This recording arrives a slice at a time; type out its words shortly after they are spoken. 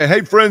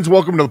Hey, friends,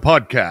 welcome to the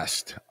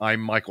podcast.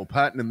 I'm Michael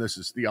Patton, and this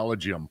is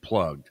Theology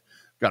Unplugged.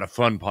 Got a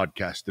fun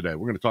podcast today.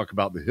 We're going to talk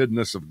about the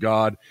hiddenness of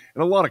God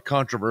and a lot of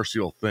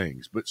controversial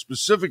things, but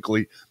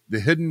specifically the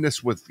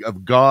hiddenness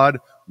of God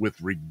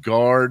with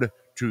regard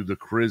to the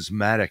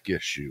charismatic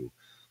issue.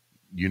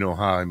 You know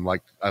how I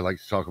like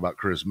to talk about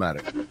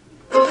charismatic.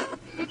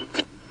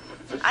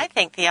 I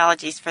think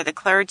theology's for the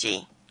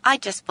clergy. I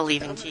just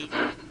believe in Jesus.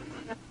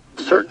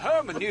 Certain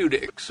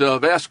hermeneutics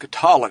of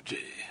eschatology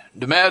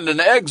demand an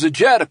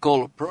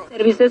exegetical approach.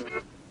 I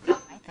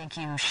think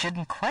you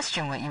shouldn't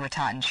question what you were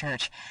taught in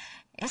church.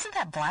 Isn't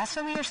that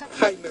blasphemy or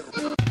something?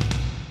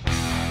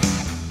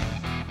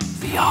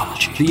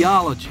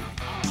 Theology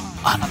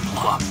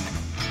Unplugged.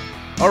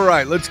 All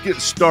right, let's get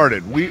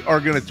started. We are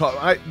going to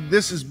talk.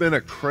 This has been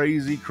a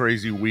crazy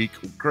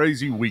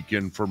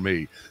weekend for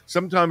me.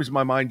 Sometimes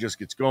my mind just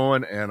gets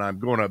going, and I'm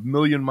going a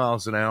million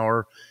miles an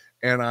hour,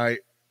 and I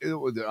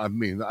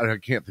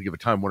can't think of a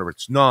time whenever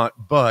it's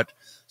not, but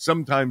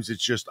sometimes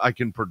it's just I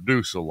can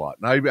produce a lot.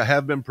 And I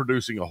have been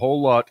producing a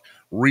whole lot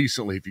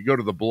recently. If you go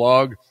to the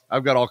blog,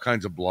 I've got all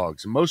kinds of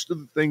blogs. And most of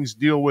the things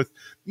deal with,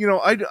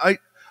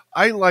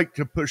 I like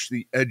to push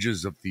the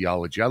edges of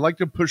theology. I like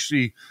to push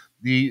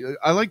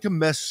I like to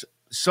mess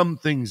some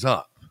things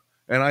up.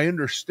 And I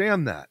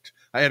understand that.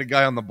 I had a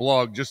guy on the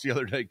blog just the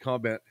other day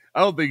comment.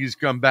 I don't think he's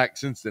come back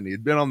since then. He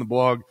had been on the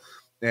blog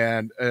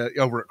and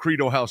over at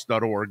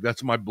credohouse.org.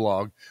 That's my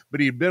blog.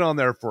 But he had been on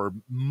there for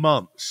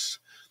months.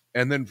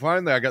 And then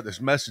finally I got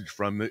this message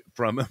from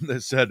him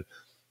that said,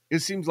 it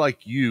seems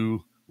like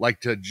you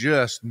like to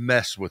just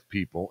mess with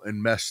people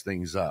and mess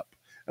things up.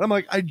 And I'm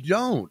like, I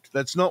don't.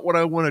 That's not what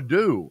I want to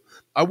do.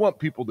 I want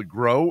people to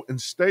grow and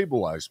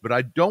stabilize, but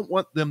I don't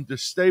want them to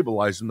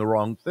stabilize in the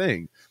wrong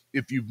thing.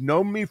 If you've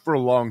known me for a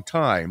long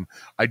time,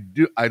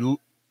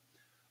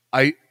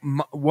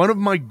 one of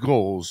my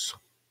goals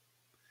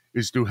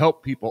is to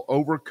help people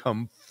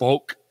overcome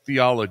folk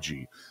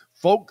theology.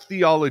 Folk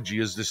theology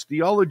is this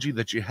theology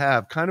that you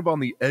have kind of on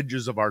the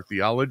edges of our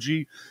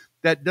theology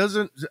that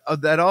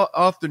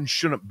often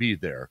shouldn't be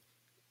there.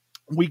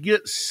 We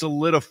get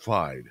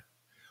solidified.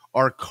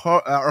 Our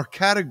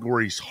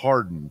categories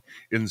harden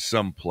in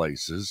some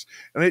places,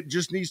 and it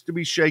just needs to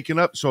be shaken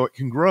up so it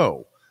can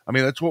grow. I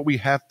mean, that's what we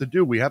have to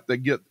do. We have to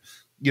get,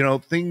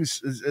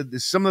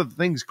 some of the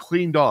things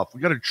cleaned off.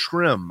 We got to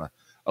trim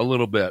a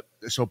little bit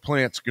so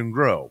plants can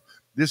grow.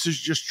 This is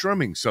just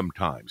trimming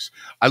sometimes.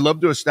 I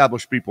love to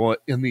establish people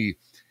in the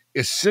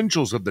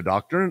essentials of the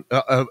doctrine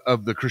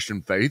of the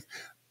Christian faith,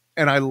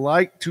 and I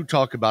like to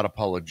talk about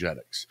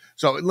apologetics.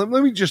 So let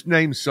me just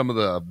name some of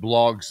the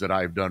blogs that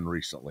I've done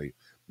recently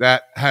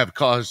that have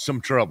caused some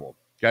trouble,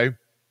 okay?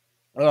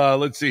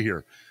 Let's see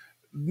here.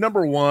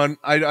 Number one,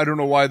 I don't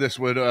know why this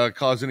would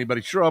cause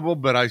anybody trouble,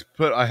 but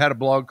I had a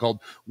blog called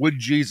 "Would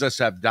Jesus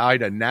Have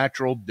Died a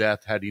Natural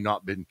Death Had He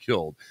Not Been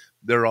Killed?"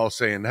 They're all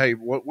saying, hey,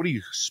 what are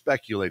you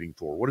speculating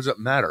for? What does it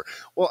matter?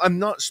 Well, I'm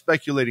not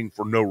speculating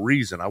for no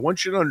reason. I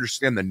want you to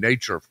understand the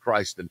nature of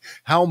Christ and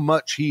how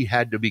much he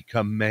had to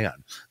become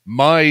man.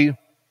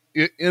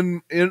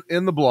 In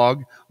the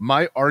blog,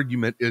 my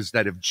argument is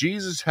that if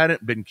Jesus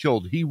hadn't been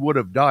killed, he would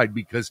have died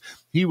because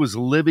he was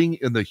living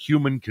in the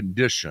human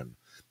condition.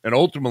 And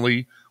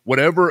ultimately,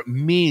 whatever it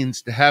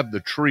means to have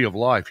the tree of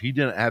life, he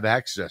didn't have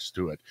access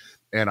to it.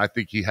 And I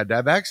think he had to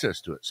have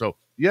access to it. So,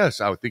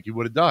 yes, I would think he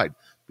would have died.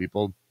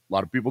 A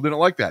lot of people didn't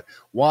like that.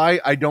 Why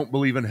I don't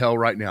believe in hell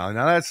right now.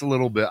 Now, that's a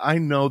little bit, I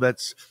know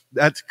that's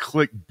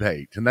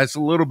clickbait, and that's a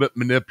little bit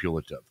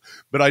manipulative.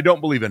 But I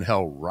don't believe in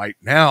hell right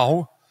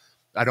now.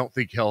 I don't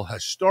think hell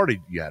has started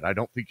yet. I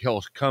don't think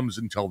hell comes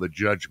until the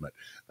judgment.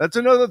 That's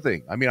another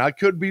thing. I mean, I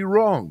could be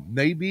wrong.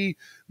 Maybe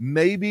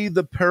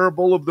the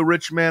parable of the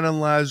rich man and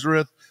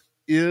Lazarus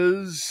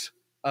is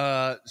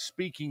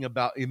speaking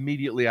about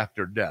immediately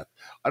after death.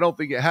 I don't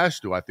think it has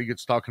to. I think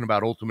it's talking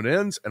about ultimate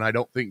ends, and I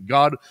don't think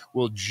God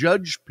will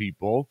judge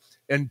people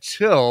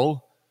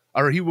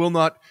or he will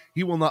not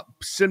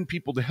send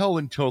people to hell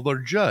until they're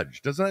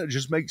judged. Doesn't that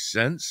just make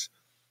sense?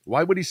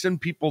 Why would he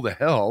send people to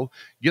hell,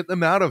 get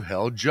them out of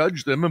hell,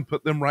 judge them, and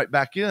put them right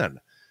back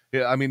in?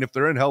 I mean, if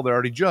they're in hell, they're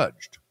already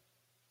judged.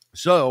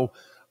 So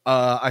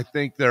I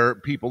think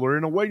people are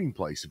in a waiting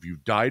place. If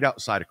you've died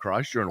outside of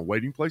Christ, you're in a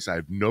waiting place. I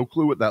have no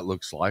clue what that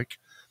looks like.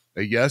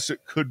 Yes,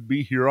 it could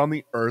be here on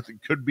the earth.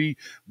 It could be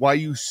why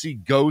you see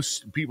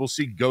ghosts. People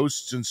see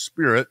ghosts and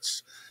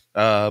spirits.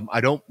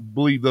 I don't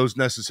believe those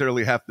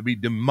necessarily have to be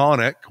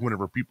demonic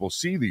whenever people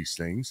see these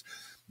things,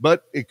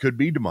 but it could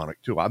be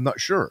demonic too. I'm not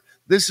sure.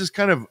 This is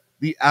kind of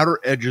the outer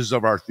edges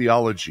of our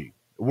theology.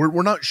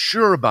 We're not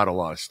sure about a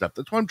lot of stuff.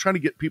 That's why I'm trying to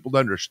get people to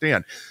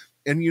understand.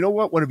 And you know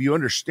what? Whenever you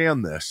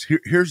understand this,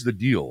 here's the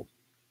deal.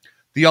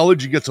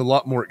 Theology gets a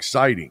lot more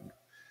exciting.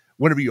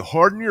 Whenever you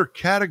harden your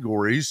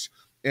categories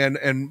and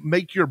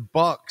make your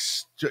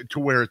box to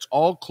where it's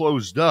all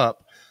closed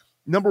up,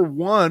 number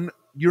one,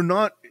 you're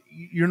not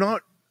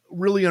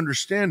really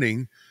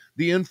understanding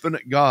the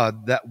infinite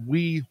God that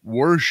we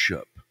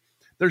worship.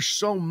 There's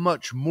so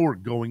much more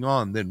going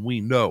on than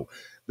we know.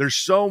 there's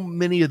so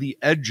many of the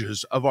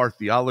edges of our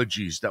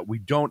theologies that we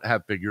don't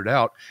have figured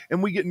out,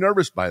 and we get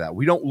nervous by that.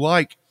 We don't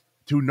like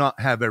to not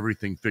have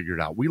everything figured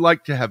out. We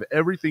like to have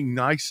everything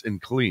nice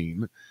and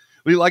clean.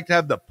 We like to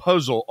have the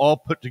puzzle all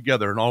put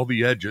together and all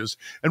the edges,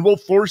 and we'll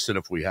force it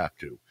if we have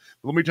to.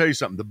 But let me tell you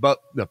something.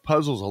 The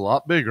puzzle's a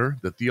lot bigger.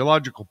 The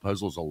theological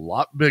puzzle's a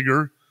lot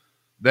bigger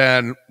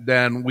than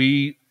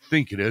we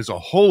think it is, a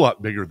whole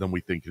lot bigger than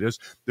we think it is.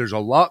 There's a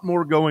lot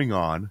more going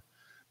on,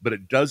 but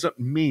it doesn't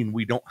mean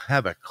we don't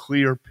have a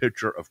clear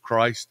picture of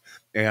Christ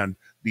and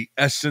the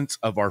essence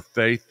of our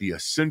faith, the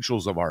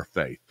essentials of our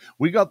faith.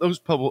 We got those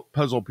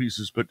puzzle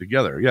pieces put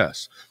together,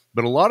 yes,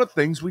 but a lot of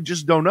things we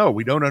just don't know.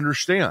 We don't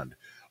understand.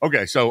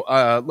 Okay, so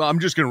I'm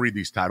just going to read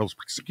these titles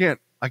because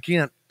I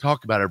can't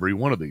talk about every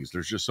one of these.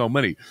 There's just so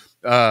many.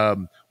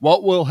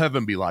 What will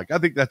heaven be like? I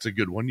think that's a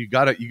good one. You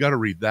got to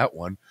read that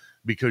one,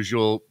 because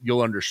you'll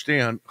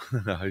understand.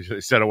 I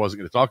said I wasn't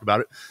going to talk about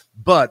it,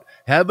 but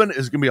heaven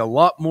is going to be a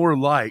lot more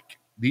like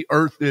the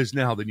earth is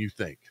now than you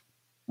think.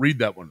 Read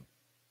that one.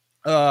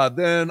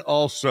 Then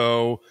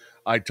also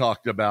I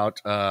talked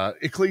about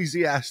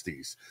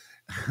Ecclesiastes.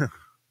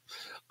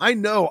 I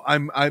know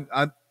I'm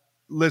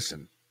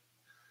listen,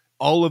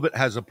 all of it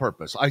has a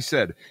purpose. I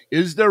said,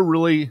 is there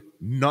really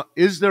not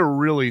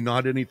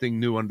anything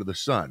new under the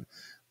sun?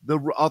 The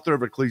author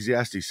of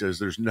Ecclesiastes says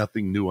there's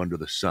nothing new under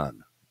the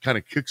sun. Kind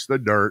of kicks the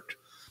dirt.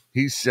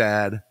 He's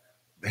sad,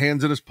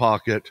 hands in his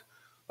pocket,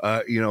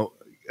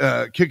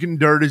 kicking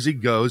dirt as he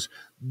goes,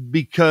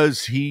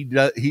 because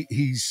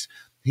he's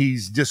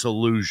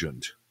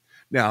disillusioned.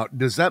 Now,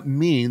 does that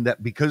mean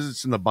that because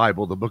it's in the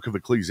Bible, the book of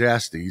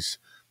Ecclesiastes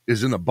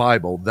is in the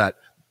Bible, that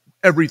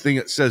everything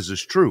it says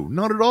is true?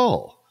 Not at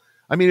all.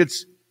 I mean,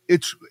 it's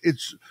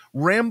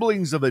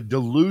ramblings of a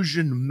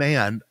delusioned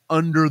man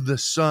under the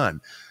sun.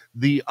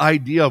 The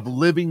idea of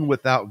living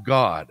without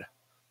God,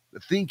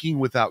 thinking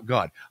without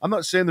God. I'm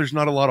not saying there's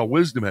not a lot of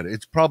wisdom in it.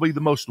 It's probably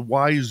the most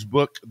wise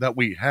book that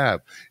we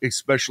have,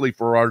 especially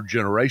for our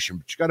generation.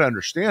 But you got to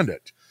understand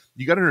it.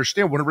 You got to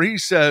understand, whenever he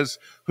says,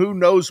 who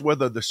knows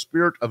whether the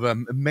spirit of a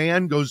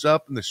man goes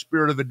up and the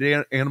spirit of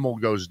an animal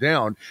goes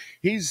down,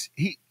 he's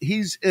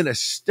in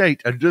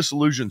a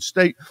disillusioned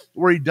state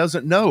where he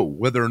doesn't know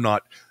whether or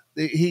not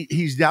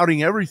he's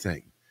doubting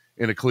everything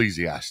in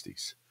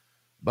Ecclesiastes.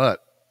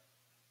 But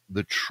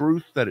the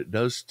truth that it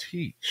does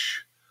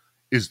teach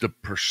is the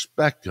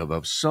perspective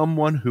of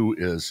someone who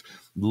is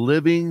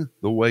living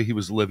the way he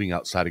was living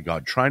outside of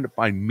God, trying to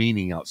find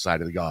meaning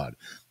outside of God.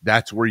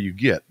 That's where you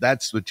get.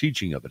 That's the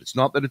teaching of it. It's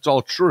not that it's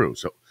all true.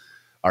 So,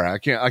 all right,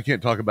 I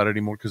can't talk about it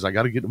anymore because I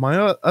got to get to my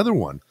other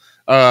one.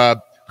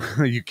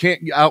 You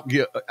can't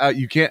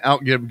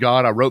outgive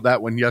God. I wrote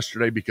that one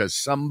yesterday because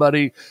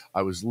somebody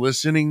I was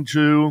listening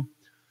to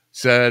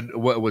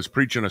was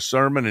preaching a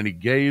sermon, and he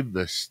gave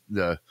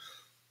the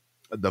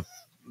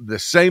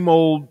same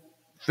old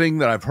thing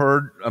that I've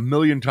heard a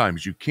million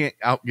times. You can't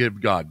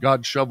outgive God.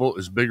 God's shovel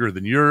is bigger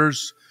than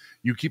yours.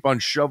 You keep on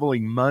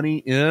shoveling money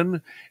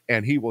in,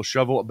 and he will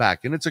shovel it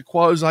back. And it's a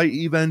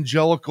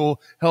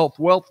quasi-evangelical health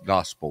wealth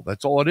gospel.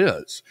 That's all it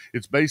is.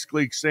 It's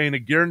basically saying a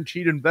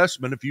guaranteed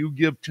investment. If you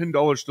give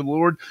 $10 to the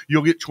Lord,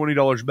 you'll get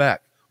 $20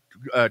 back.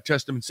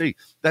 Test them and see.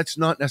 That's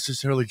not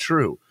necessarily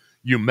true.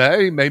 You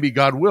maybe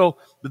God will,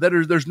 but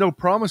there's no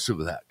promise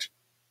of that.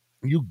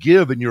 You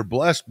give and you're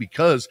blessed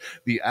because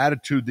the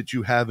attitude that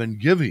you have in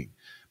giving,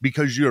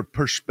 because your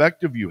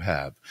perspective you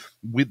have.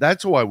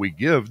 That's why we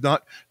give.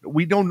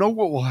 We don't know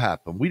what will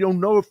happen. We don't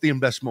know if the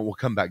investment will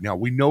come back. Now,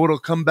 we know it'll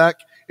come back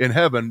in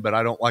heaven, but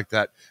I don't like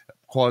that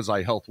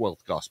quasi-health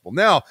wealth gospel.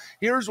 Now,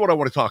 here's what I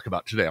want to talk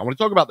about today. I want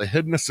to talk about the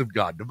hiddenness of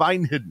God,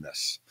 divine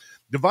hiddenness.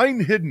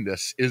 Divine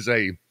hiddenness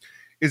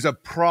is a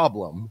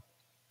problem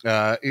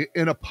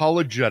in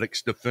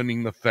apologetics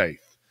defending the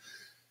faith.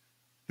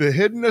 The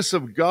hiddenness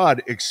of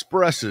God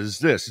expresses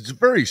this. It's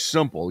very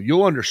simple.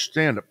 You'll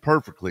understand it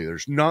perfectly.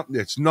 It's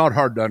not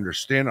hard to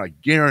understand. I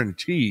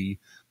guarantee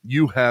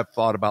you have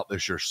thought about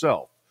this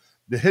yourself.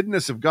 The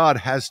hiddenness of God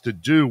has to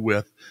do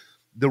with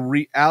the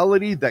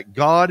reality that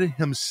God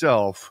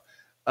himself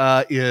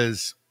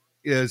is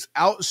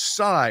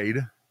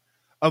outside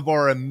of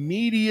our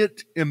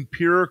immediate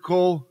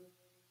empirical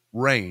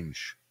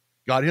range.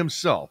 God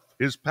himself,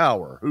 his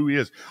power, who he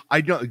is.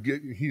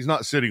 He's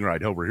not sitting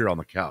right over here on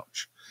the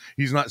couch.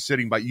 He's not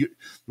sitting by you.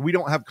 We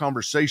don't have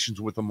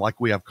conversations with him like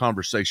we have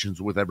conversations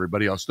with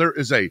everybody else. There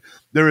is a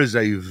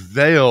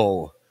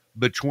veil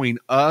between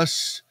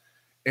us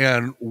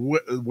and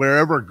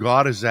wherever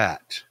God is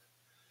at.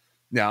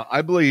 Now,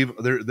 I believe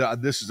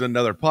this is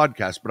another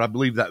podcast, but I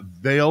believe that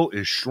veil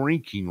is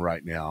shrinking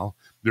right now.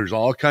 There's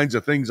all kinds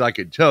of things I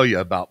could tell you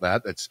about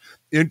that. That's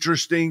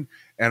interesting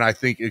and I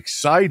think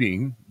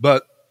exciting,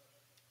 but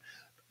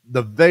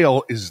the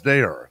veil is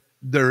there.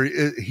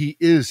 He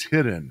is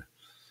hidden.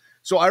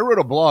 So I wrote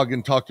a blog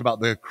and talked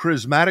about the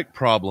charismatic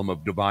problem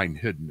of divine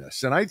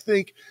hiddenness. And I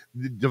think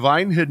the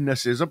divine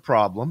hiddenness is a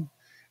problem.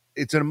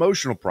 It's an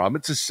emotional problem.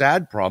 It's a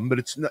sad problem, but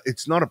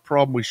it's not a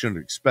problem we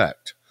shouldn't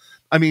expect.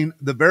 I mean,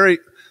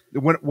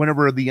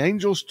 whenever the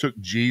angels took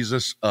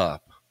Jesus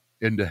up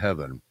into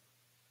heaven,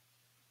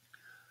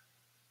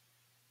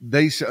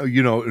 they say,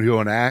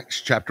 in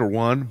Acts chapter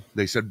 1,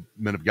 they said,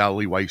 "Men of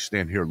Galilee, why you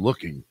stand here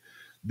looking?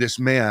 This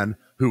man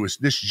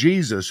this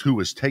Jesus who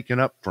was taken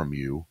up from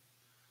you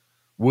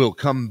will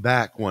come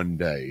back one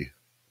day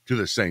to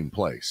the same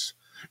place."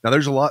 Now,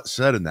 there's a lot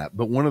said in that,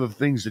 but one of the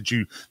things that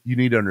you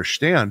need to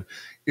understand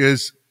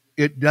is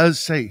it does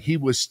say he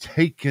was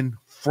taken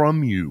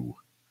from you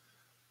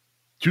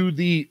to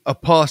the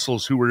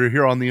apostles who were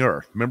here on the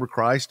earth. Remember,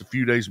 Christ a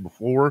few days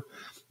before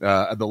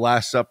at the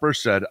Last Supper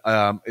said,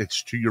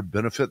 "It's to your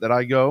benefit that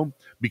I go,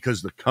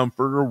 because the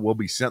Comforter will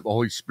be sent, the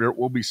Holy Spirit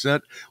will be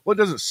sent." Well, it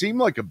doesn't seem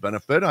like a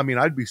benefit. I mean,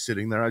 I'd be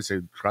sitting there, I'd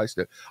say, "Christ,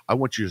 I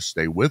want you to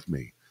stay with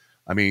me.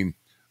 I mean,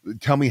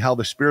 tell me how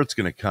the Spirit's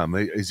going to come.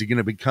 Is he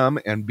going to come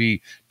and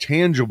be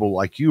tangible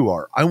like you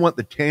are? I want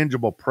the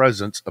tangible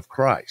presence of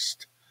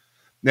Christ."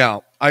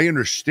 Now, I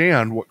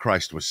understand what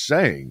Christ was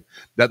saying,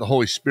 that the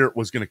Holy Spirit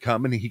was going to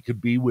come and he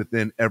could be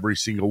within every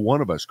single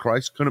one of us.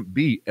 Christ couldn't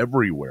be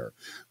everywhere.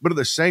 But at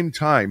the same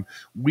time,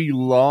 we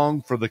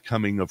long for the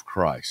coming of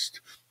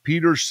Christ.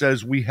 Peter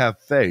says we have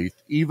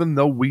faith even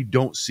though we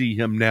don't see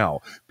him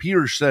now.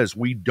 Peter says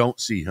we don't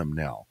see him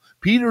now.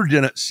 Peter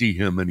didn't see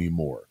him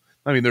anymore.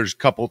 I mean, there's a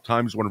couple of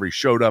times whenever he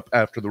showed up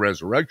after the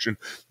resurrection,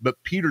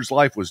 but Peter's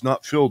life was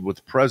not filled with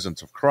the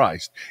presence of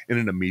Christ in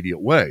an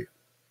immediate way.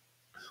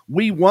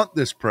 We want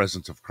this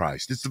presence of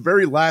Christ. It's the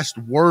very last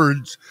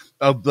words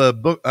of the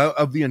book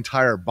of the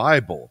entire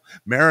Bible.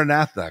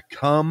 Maranatha,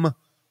 come,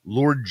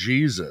 Lord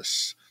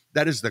Jesus.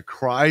 That is the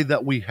cry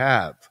that we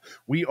have.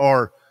 We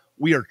are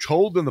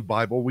told in the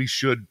Bible we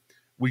should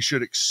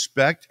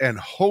expect and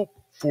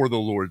hope for the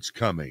Lord's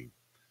coming.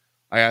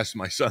 I asked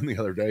my son the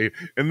other day,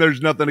 and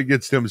there's nothing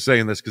against him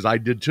saying this because I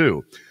did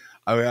too.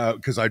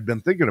 Because I'd been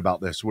thinking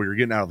about this. We were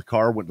getting out of the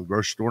car, went to the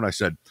grocery store, and I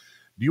said,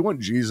 "Do you want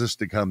Jesus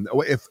to come?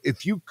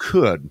 If you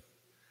could,"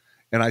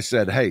 and I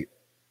said, "Hey,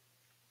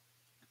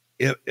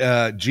 if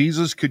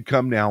Jesus could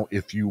come now,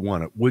 if you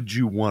want it, would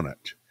you want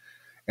it?"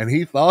 And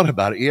he thought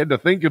about it. He had to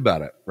think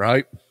about it,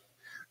 right?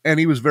 And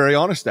he was very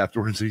honest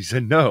afterwards. He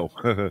said no,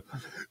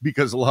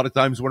 because a lot of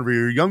times whenever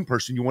you're a young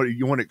person, you want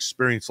to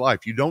experience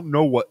life. You don't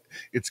know what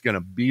it's going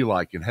to be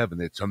like in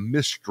heaven. It's a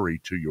mystery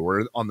to you,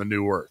 or on the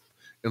new earth,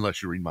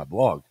 unless you read my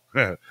blog.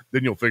 Then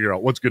you'll figure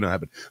out what's going to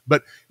happen.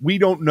 But we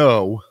don't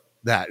know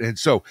that. And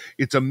so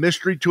it's a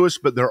mystery to us,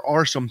 but there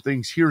are some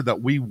things here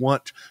that we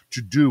want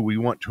to do, we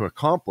want to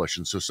accomplish.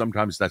 And so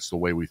sometimes that's the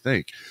way we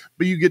think.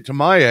 But you get to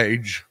my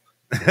age,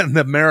 and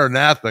the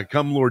Maranatha,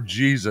 come Lord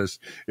Jesus,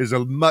 is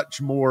a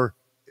much more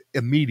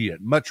immediate,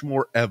 much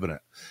more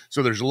evident.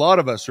 So there's a lot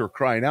of us who are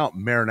crying out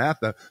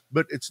Maranatha,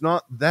 but it's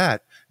not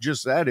that,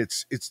 just that.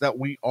 It's that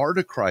we are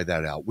to cry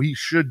that out. We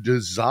should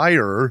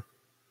desire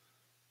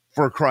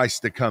for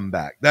Christ to come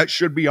back. That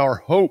should be our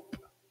hope.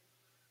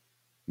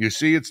 You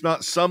see, it's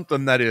not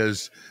something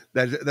that's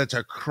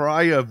a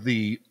cry of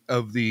those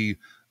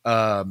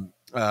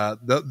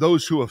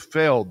who have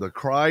failed, the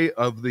cry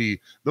of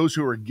those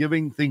who are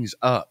giving things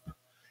up.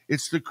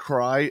 It's the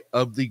cry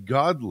of the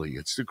godly.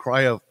 It's the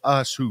cry of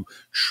us who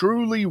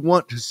truly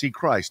want to see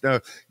Christ. Now,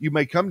 you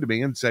may come to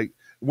me and say,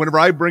 whenever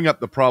I bring up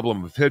the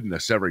problem of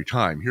hiddenness every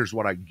time, here's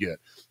what I get.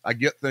 I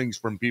get things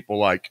from people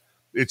like,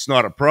 "It's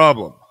not a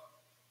problem."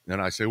 And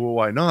I say, "Well,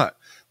 why not?"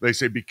 They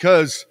say,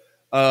 "Because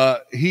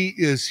he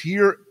is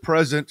here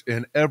present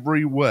in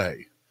every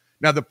way."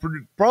 Now,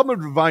 the problem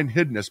of divine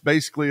hiddenness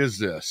basically is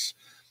this.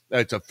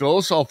 It's a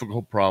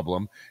philosophical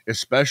problem,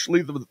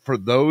 especially for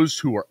those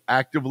who are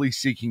actively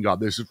seeking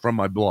God. This is from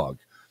my blog.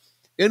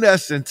 In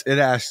essence, it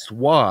asks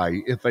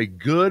why, if a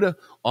good,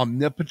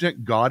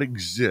 omnipotent God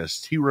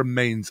exists, he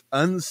remains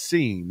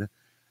unseen,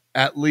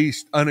 at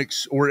least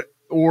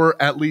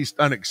or at least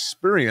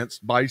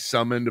unexperienced by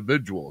some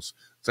individuals.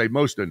 Say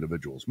most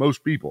individuals,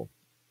 most people.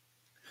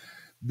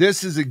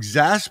 This is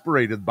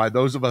exasperated by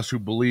those of us who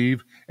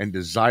believe and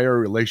desire a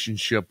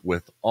relationship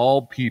with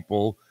all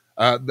people.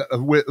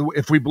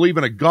 If we believe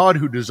in a God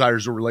who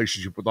desires a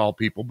relationship with all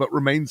people, but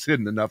remains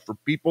hidden enough for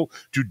people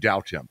to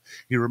doubt him.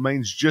 He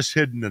remains just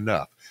hidden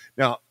enough.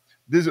 Now,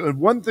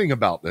 one thing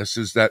about this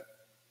is that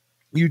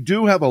you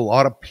do have a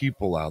lot of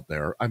people out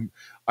there.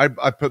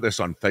 I put this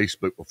on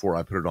Facebook before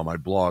I put it on my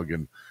blog,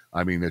 and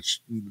I mean,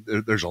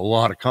 there's a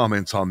lot of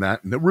comments on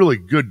that, and a really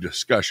good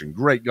discussion.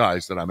 Great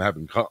guys that I'm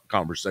having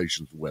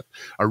conversations with.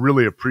 I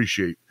really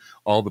appreciate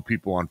all the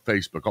people on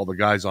Facebook, all the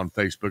guys on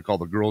Facebook, all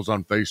the girls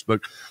on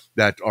Facebook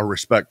that are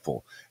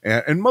respectful.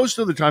 And most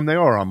of the time they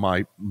are on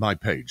my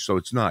page, so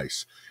it's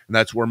nice. And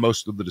that's where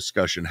most of the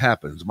discussion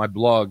happens. My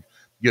blog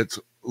gets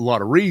a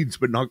lot of reads,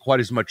 but not quite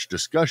as much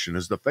discussion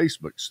as the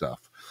Facebook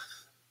stuff.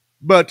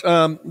 But,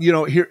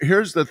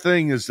 here's the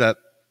thing is that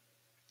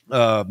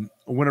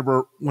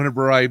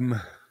whenever I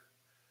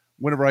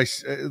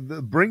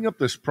bring up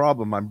this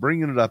problem, I'm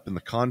bringing it up in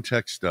the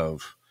context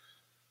of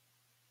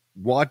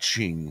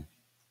watching.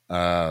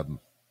 There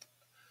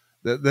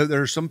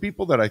are some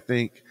people that I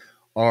think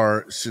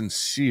are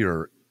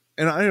sincere,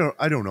 and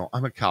I don't know.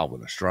 I'm a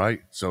Calvinist,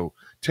 right? So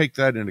take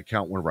that into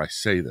account whenever I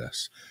say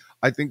this.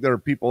 I think there are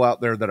people out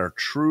there that are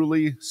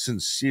truly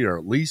sincere,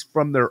 at least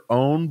from their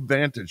own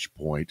vantage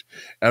point,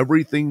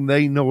 everything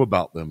they know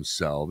about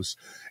themselves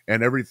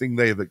and everything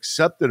they have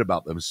accepted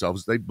about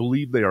themselves. They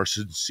believe they are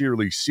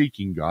sincerely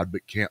seeking God,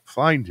 but can't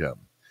find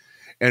him.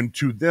 And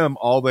to them,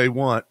 all they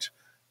want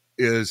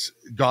is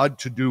God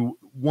to do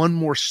one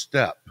more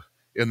step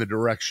in the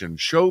direction,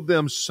 show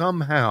them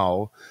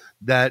somehow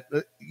that,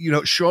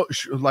 show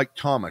like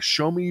Thomas,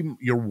 show me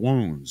your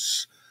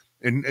wounds.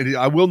 And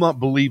I will not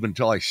believe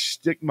until I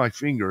stick my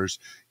fingers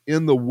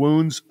in the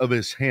wounds of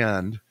his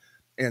hand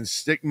and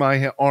stick my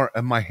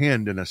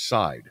hand in his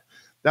side.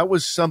 That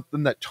was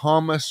something that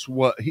Thomas,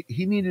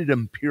 he needed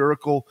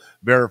empirical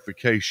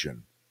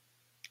verification.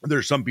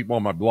 There's some people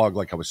on my blog,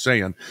 like I was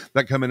saying,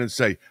 that come in and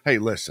say, hey,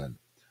 listen,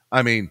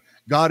 I mean,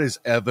 God is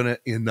evident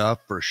enough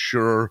for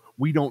sure.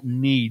 We don't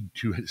need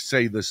to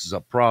say this is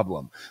a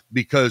problem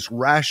because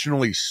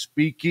rationally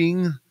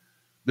speaking,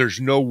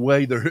 there's no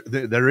way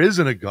there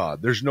isn't a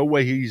God. There's no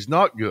way he's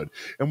not good.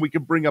 And we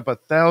can bring up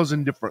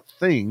 1,000 different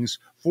things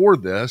for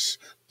this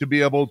to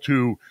be able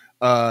to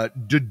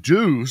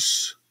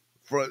deduce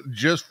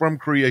just from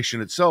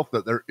creation itself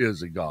that there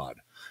is a God.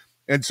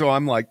 And so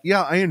I'm like,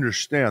 yeah, I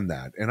understand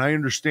that. And I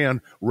understand,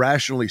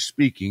 rationally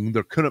speaking,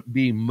 there couldn't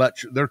be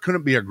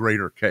a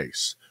greater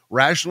case.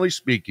 Rationally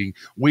speaking,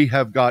 we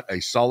have got a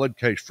solid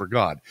case for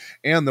God.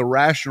 And the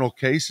rational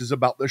case is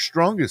about the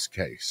strongest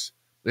case.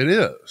 It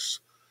is.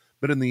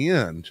 But in the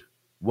end,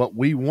 what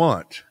we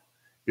want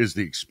is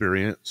the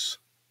experience.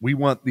 We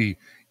want the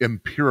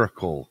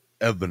empirical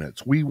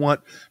evidence. We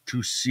want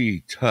to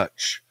see,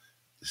 touch,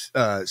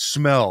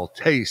 smell,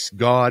 taste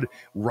God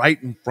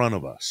right in front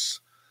of us.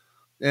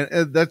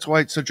 And that's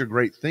why it's such a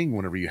great thing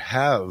whenever you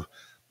have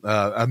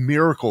a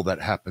miracle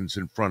that happens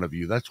in front of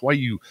you. That's why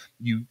you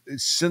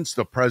sense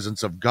the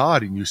presence of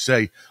God and you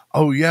say,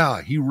 oh,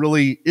 yeah, he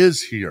really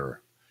is here.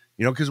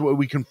 Because what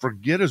we can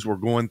forget as we're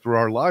going through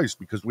our lives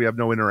because we have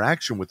no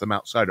interaction with him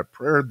outside of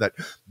prayer that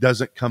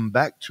doesn't come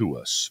back to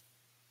us.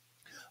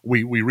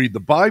 We read the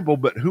Bible,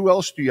 but who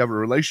else do you have a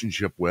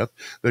relationship with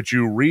that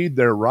you read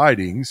their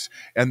writings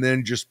and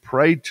then just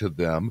pray to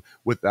them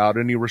without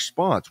any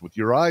response, with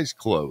your eyes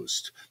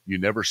closed? You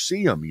never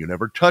see them. You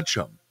never touch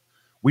them.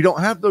 We don't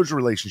have those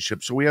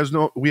relationships, so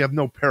we have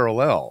no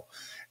parallel.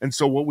 And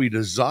so what we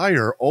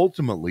desire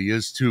ultimately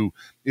is to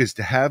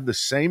have the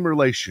same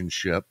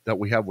relationship that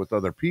we have with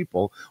other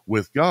people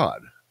with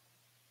God.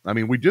 I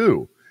mean, we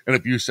do. And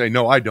if you say,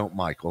 no, I don't,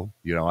 Michael,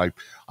 I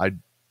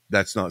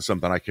that's not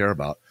something I care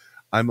about.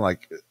 I'm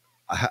like,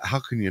 how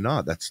can you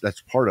not?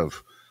 That's part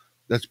of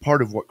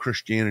what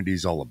Christianity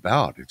is all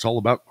about. It's all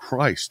about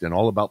Christ and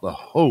all about the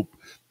hope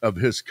of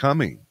his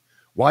coming.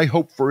 Why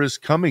hope for his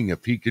coming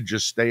if he could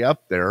just stay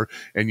up there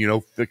and,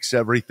 fix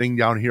everything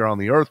down here on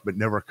the earth, but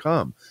never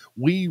come?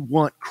 We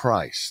want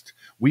Christ.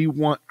 We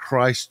want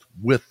Christ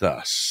with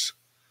us.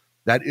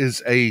 That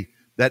is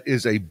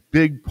a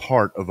big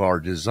part of our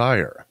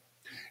desire.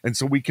 And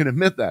so we can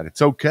admit that.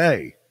 It's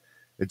okay.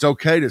 It's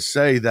okay to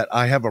say that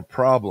I have a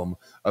problem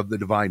of the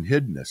divine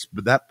hiddenness,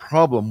 but that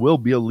problem will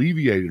be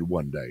alleviated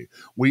one day.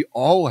 We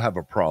all have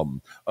a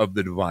problem of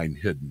the divine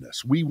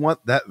hiddenness. We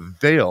want that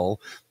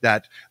veil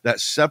that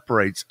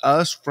separates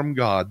us from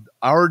God,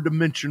 our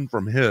dimension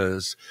from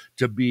his,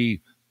 to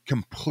be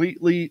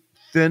completely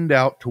thinned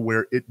out to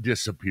where it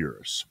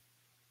disappears.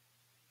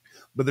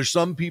 But there's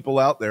some people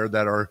out there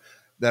that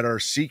are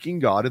seeking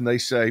God, and they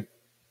say,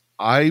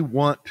 I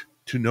want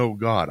to know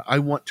God. I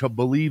want to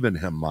believe in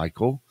him,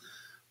 Michael.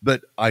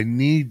 But I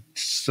need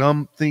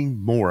something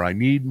more. I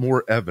need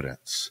more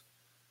evidence.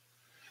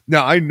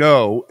 Now, I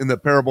know in the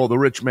parable of the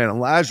rich man and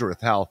Lazarus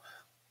how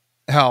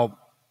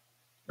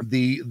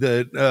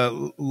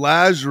the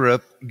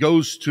Lazarus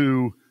goes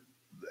to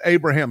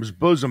Abraham's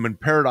bosom in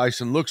paradise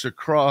and looks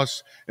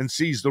across and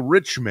sees the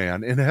rich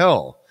man in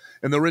hell.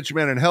 And the rich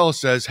man in hell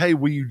says, hey,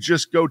 will you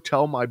just go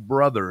tell my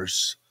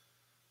brothers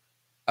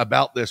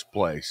about this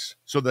place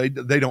so they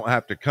don't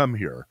have to come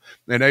here?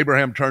 And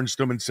Abraham turns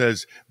to him and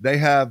says, they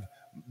have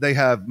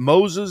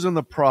Moses and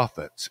the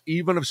prophets.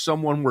 Even if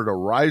someone were to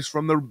rise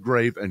from the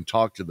grave and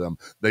talk to them,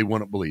 they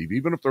wouldn't believe.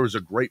 Even if there was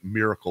a great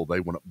miracle,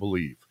 they wouldn't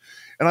believe.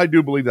 And I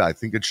do believe that. I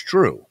think it's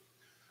true.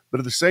 But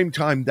at the same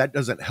time, that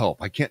doesn't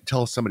help. I can't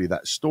tell somebody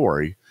that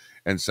story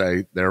and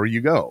say, there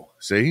you go.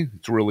 See,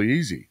 it's really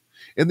easy.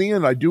 In the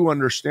end, I do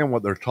understand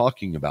what they're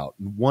talking about,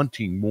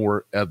 wanting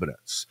more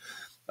evidence.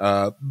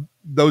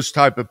 Those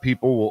type of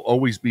people will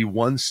always be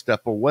one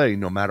step away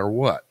no matter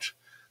what.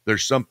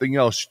 There's something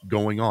else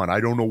going on. I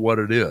don't know what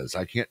it is.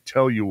 I can't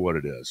tell you what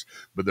it is,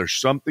 but there's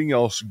something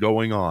else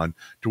going on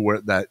to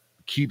where that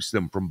keeps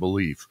them from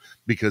belief.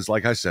 Because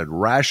like I said,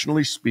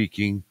 rationally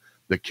speaking,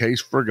 the case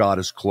for God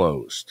is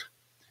closed.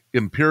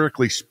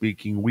 Empirically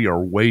speaking, we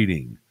are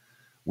waiting.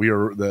 We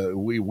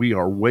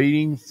are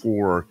waiting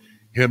for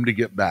him to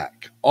get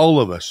back.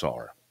 All of us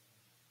are.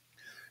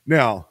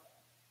 Now,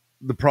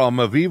 the problem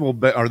of evil,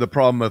 or the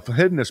problem of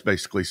hiddenness,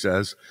 basically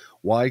says,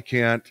 why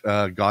can't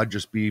God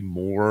just be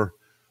more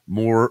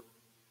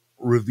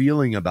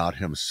revealing about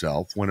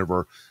himself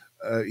whenever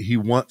he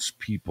wants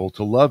people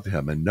to love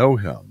him and know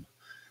him?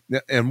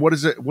 And what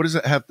does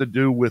it have to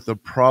do with the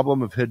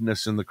problem of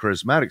hiddenness in the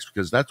charismatics?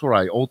 Because that's where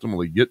I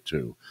ultimately get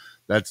to.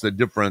 That's the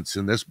difference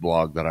in this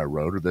blog that I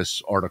wrote, or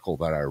this article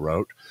that I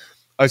wrote.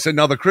 I said,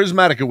 now the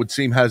charismatic, it would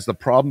seem, has the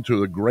problem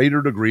to a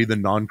greater degree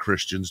than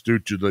non-Christians due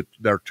to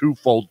their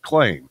twofold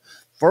claim.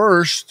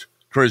 First,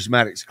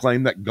 charismatics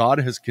claim that God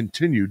has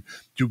continued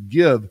to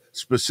give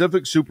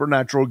specific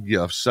supernatural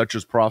gifts such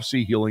as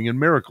prophecy, healing, and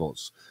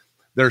miracles.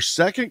 Their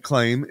second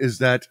claim is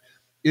that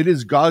it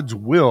is God's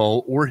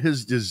will or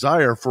his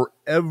desire for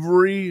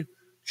every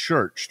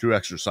church to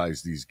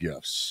exercise these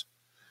gifts.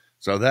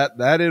 So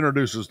that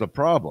introduces the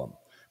problem,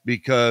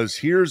 because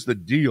here's the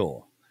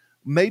deal.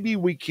 Maybe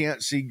we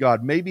can't see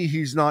God. Maybe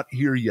he's not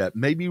here yet.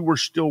 Maybe we're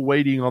still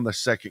waiting on the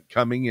second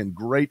coming in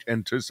great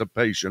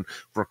anticipation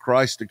for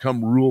Christ to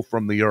come rule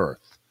from the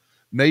earth.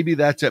 Maybe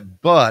that's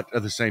it. But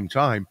at the same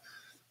time,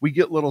 we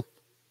get little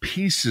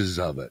pieces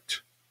of it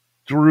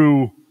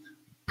through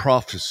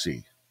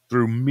prophecy,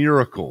 through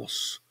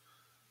miracles,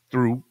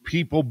 through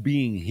people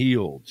being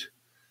healed.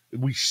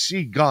 We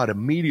see God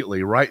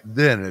immediately right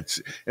then.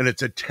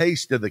 It's a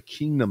taste of the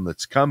kingdom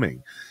that's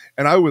coming.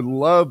 And I would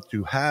love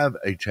to have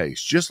a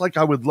taste, just like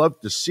I would love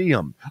to see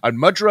him. I'd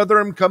much rather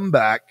him come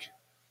back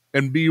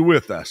and be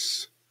with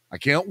us. I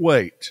can't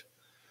wait.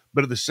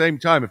 But at the same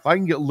time, if I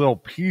can get little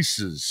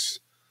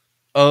pieces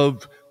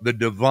of the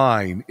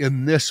divine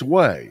in this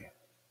way,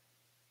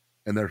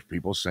 and there's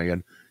people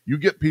saying, you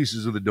get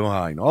pieces of the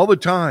divine all the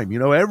time.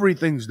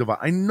 Everything's divine.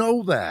 I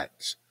know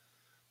that.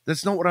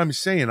 That's not what I'm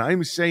saying.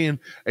 I'm saying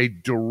a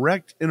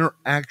direct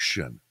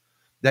interaction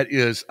that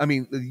is,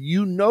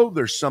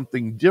 there's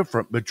something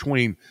different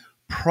between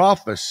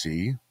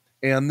prophecy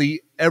and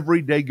the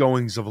everyday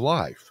goings of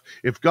life.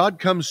 If God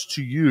comes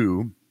to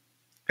you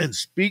and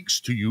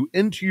speaks to you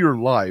into your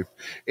life,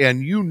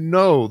 and you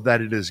know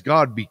that it is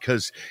God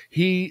because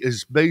he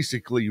is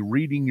basically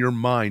reading your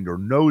mind or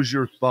knows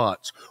your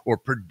thoughts or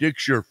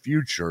predicts your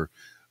future,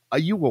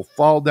 you will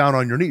fall down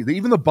on your knees.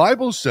 Even the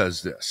Bible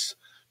says this.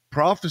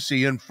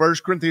 Prophecy in 1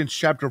 Corinthians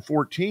chapter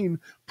 14,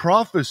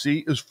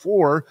 prophecy is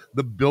for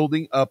the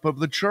building up of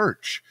the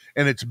church.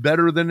 And it's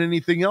better than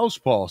anything else,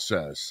 Paul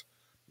says.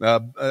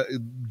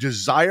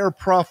 Desire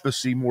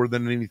prophecy more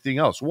than anything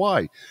else.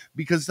 Why?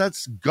 Because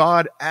that's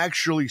God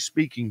actually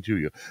speaking to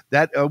you.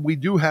 That we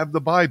do have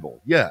the Bible,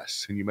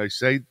 yes. And you may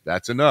say,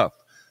 that's enough.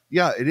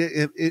 Yeah,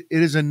 it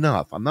is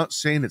enough. I'm not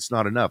saying it's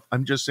not enough.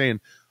 I'm just saying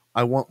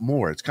I want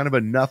more. It's kind of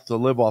enough to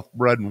live off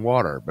bread and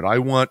water, but I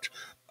want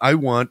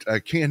a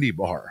candy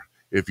bar,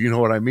 if you know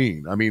what I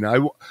mean.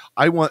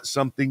 I want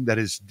something that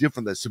is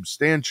different, that's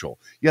substantial.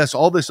 Yes,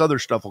 all this other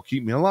stuff will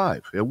keep me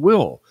alive. It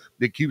will.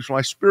 It keeps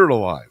my spirit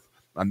alive.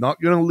 I'm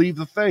not going to leave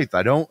the faith.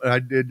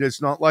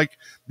 It's not like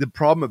the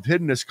problem of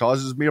hiddenness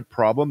causes me a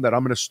problem that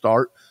I'm going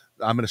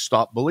to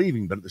stop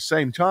believing. But at the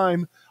same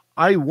time,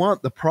 I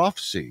want the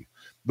prophecy.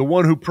 The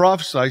one who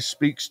prophesies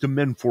speaks to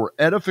men for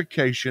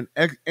edification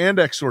and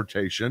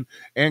exhortation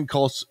and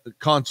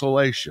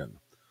consolation.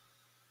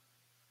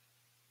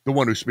 The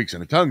one who speaks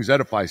in tongues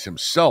edifies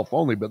himself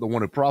only, but the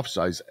one who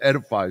prophesies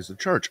edifies the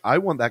church. I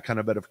want that kind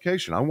of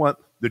edification. I want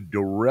the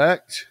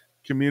direct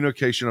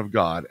communication of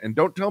God. And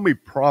don't tell me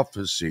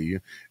prophecy,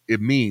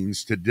 it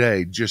means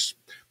today just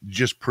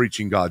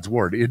preaching God's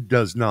word. It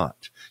does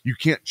not. You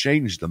can't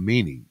change the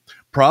meaning.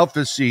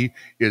 Prophecy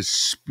is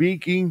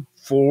speaking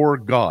for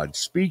God,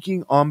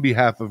 speaking on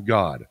behalf of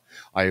God.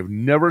 I have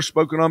never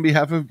spoken on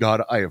behalf of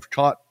God. I have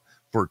taught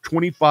for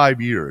 25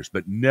 years,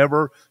 but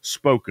never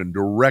spoken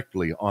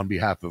directly on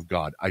behalf of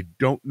God. I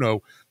don't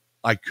know.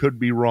 I could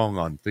be wrong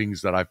on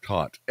things that I've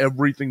taught.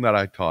 Everything that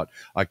I taught,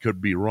 I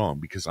could be wrong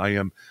because I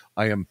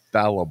am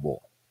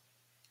fallible.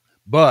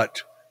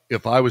 But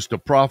if I was to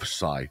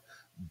prophesy,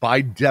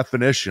 by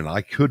definition,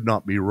 I could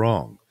not be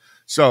wrong.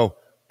 So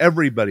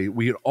everybody,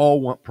 we all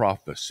want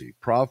prophecy.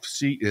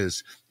 Prophecy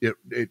is,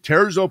 it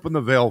tears open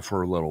the veil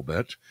for a little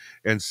bit,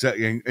 and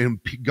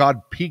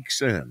God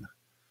peeks in.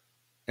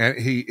 And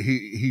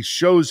he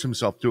shows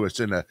himself to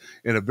us in a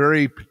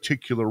very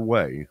particular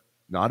way.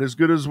 Not as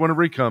good as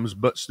whenever he comes,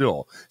 but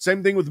still.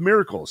 Same thing with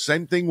miracles.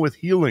 Same thing with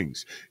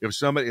healings.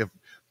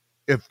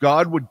 If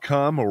God would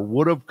come or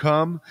would have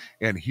come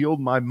and healed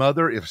my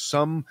mother, if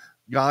some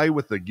guy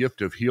with the gift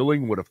of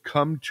healing would have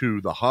come to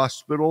the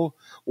hospital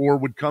or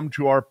would come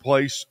to our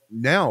place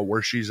now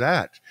where she's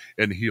at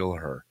and heal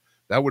her,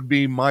 that would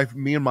be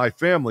me and my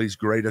family's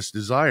greatest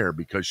desire,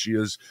 because she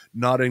is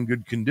not in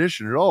good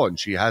condition at all, and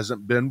she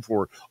hasn't been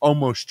for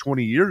almost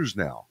 20 years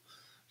now.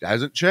 It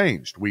hasn't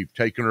changed. We've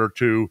taken her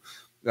to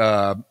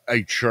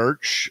a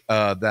church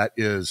the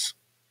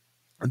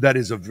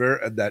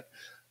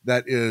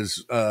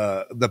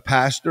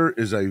pastor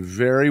is a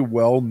very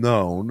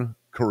well-known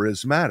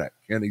charismatic,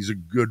 and he's a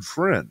good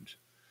friend.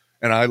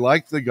 And I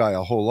like the guy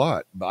a whole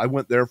lot. I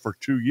went there for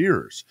 2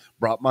 years,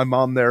 brought my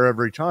mom there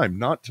every time,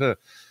 not to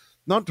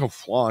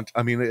flaunt.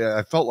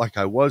 I felt like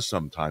I was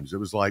sometimes. It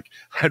was like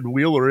I'd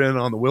wheel her in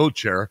on the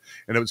wheelchair,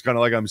 and it was kind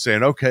of like I'm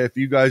saying, okay, if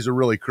you guys are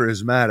really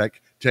charismatic,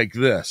 take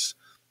this.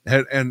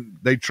 And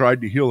they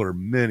tried to heal her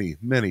many,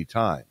 many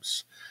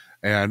times.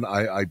 And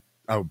I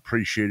I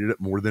appreciated it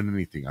more than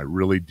anything. I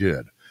really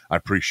did. I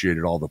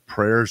appreciated all the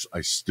prayers.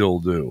 I still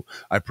do.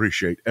 I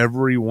appreciate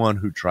everyone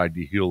who tried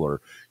to heal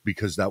her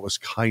because that was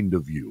kind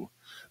of you.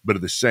 But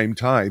at the same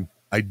time,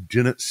 I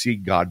didn't see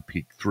God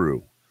peek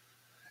through.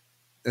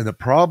 And the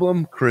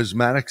problem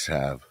charismatics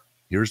have,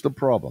 here's the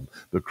problem.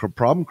 The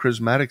problem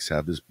charismatics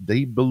have is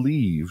they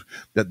believe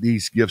that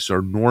these gifts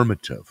are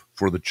normative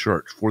for the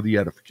church, for the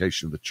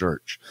edification of the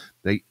church.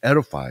 They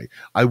edify.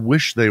 I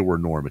wish they were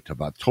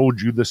normative. I've told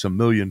you this a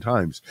million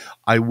times.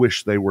 I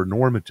wish they were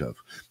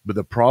normative. But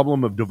the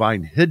problem of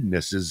divine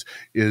hiddenness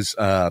is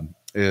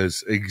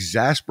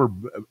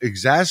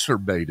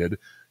exacerbated,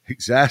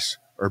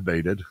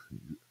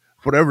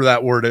 whatever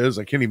that word is.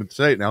 I can't even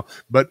say it now,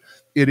 but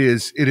it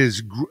is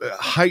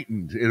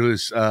heightened. It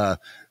is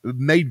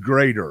made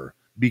greater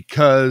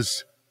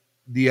because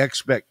the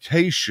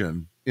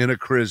expectation in a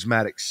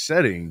charismatic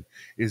setting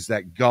is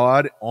that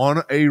God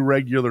on a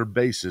regular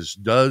basis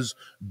does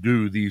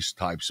do these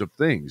types of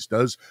things,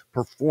 does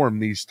perform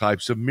these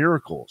types of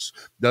miracles,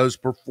 does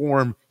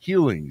perform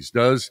healings,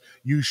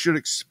 you should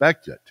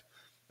expect it.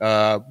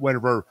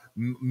 Whenever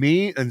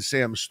me and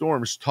Sam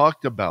Storms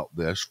talked about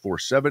this for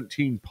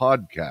 17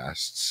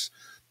 podcasts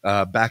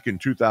back in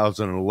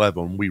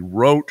 2011, we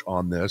wrote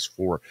on this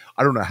for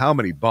I don't know how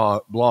many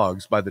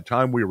blogs. By the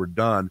time we were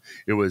done,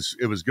 it was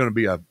going to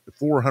be a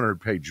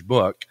 400-page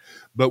book.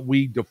 But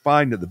we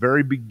defined at the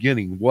very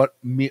beginning what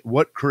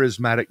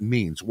charismatic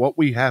means, what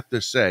we have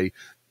to say.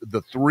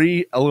 The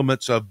three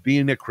elements of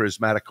being a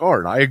charismatic are,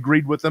 and I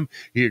agreed with him.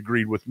 He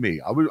agreed with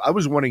me. I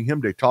was wanting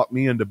him to talk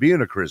me into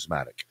being a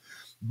charismatic.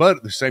 But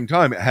at the same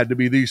time, it had to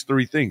be these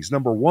three things.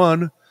 Number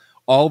one,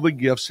 all the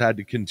gifts had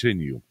to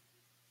continue.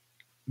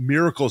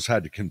 Miracles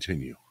had to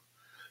continue.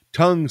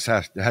 Tongues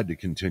had to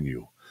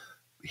continue.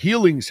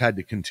 Healings had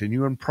to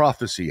continue, and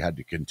prophecy had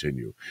to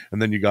continue. And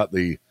then you got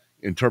the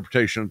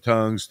interpretation of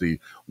tongues,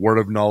 the word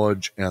of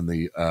knowledge, and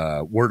the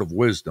word of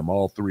wisdom,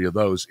 all three of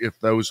those.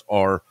 If those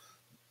are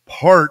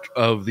part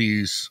of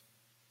these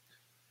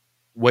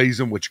ways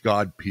in which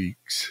God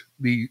peaks,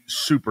 the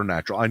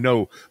supernatural. I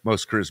know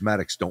most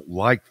charismatics don't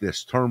like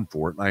this term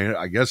for it, and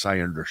I guess I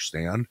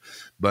understand,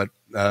 but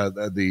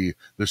the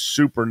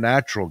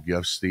supernatural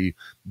gifts, the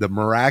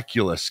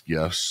miraculous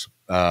gifts,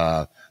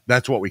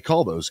 that's what we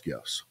call those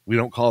gifts. We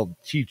don't call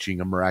teaching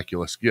a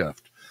miraculous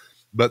gift,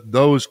 but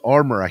those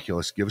are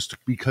miraculous gifts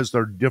because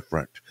they're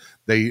different.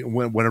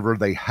 Whenever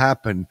they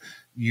happen,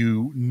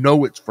 you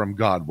know it's from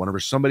God.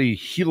 Whenever somebody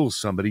heals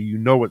somebody, you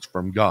know it's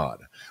from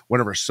God.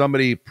 Whenever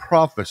somebody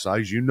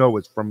prophesies, you know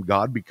it's from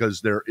God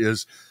because there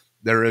is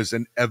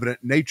an evident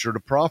nature to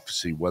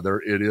prophecy, whether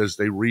it is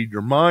they read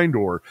your mind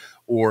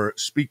or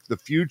speak the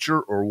future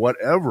or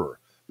whatever.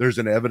 There's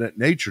an evident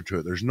nature to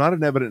it. There's not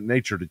an evident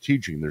nature to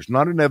teaching. There's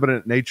not an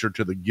evident nature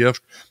to the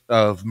gift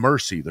of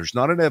mercy. There's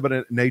not an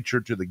evident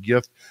nature to the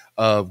gift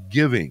of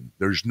giving.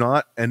 There's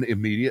not an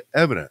immediate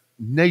evident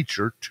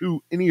nature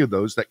to any of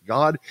those that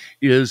God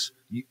is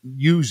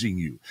using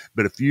you.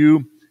 But if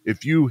you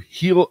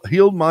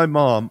healed my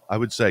mom, I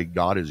would say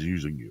God is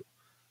using you.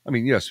 I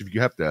mean, yes, if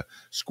you have to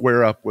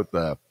square up with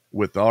the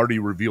already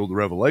revealed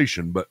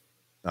revelation, but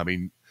I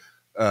mean,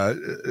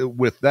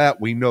 with that,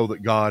 we know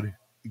that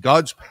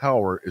God's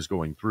power is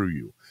going through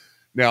you.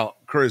 Now,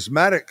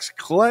 charismatics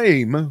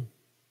claim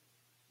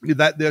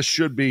that this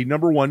should be,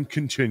 number one,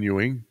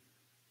 continuing.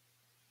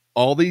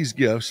 All these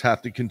gifts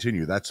have to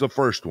continue. That's the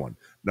first one.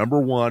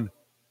 Number one,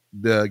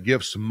 the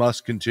gifts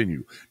must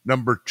continue.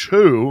 Number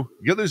two,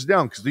 get this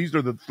down because these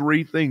are the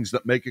three things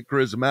that make it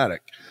charismatic.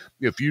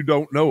 If you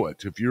don't know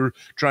it, if you're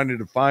trying to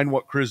define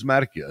what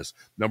charismatic is,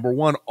 number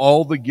one,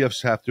 all the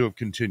gifts have to have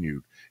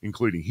continued,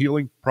 including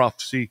healing,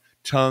 prophecy,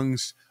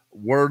 tongues,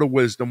 word of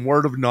wisdom,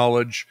 word of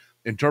knowledge,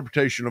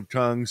 interpretation of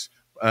tongues,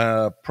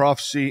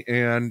 prophecy,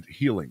 and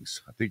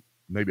healings. I think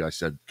maybe I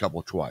said a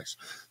couple twice,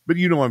 but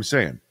you know what I'm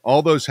saying.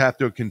 All those have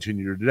to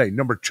continue today.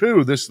 Number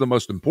two, this is the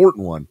most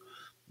important one.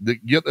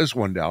 Get this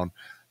one down.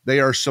 They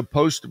are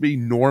supposed to be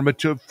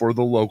normative for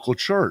the local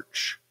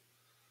church.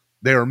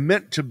 They are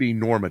meant to be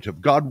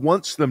normative. God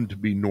wants them to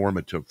be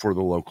normative for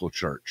the local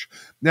church.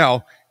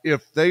 Now,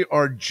 if they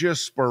are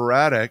just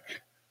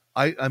sporadic,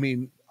 I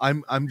mean,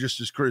 I'm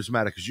just as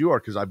charismatic as you are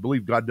because I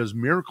believe God does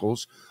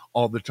miracles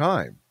all the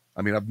time.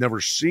 I mean, I've never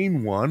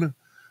seen one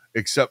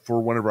except for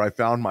whenever I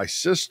found my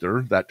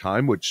sister that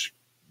time, which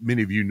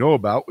many of you know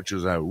about, which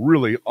is a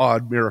really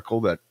odd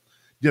miracle that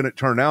didn't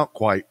turn out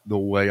quite the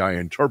way I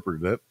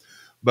interpreted it.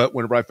 But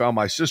whenever I found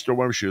my sister,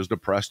 whenever she was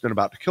depressed and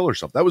about to kill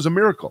herself, that was a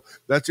miracle.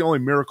 That's the only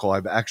miracle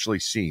I've actually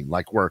seen,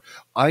 like where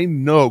I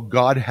know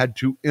God had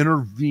to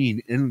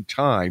intervene in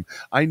time.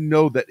 I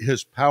know that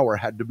his power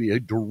had to be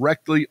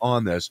directly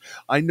on this.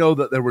 I know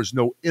that there was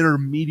no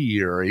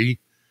intermediary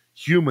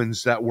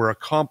humans that were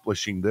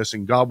accomplishing this,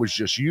 and God was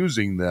just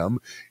using them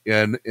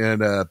in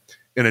a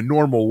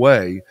normal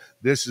way.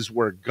 This is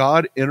where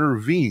God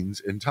intervenes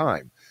in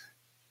time.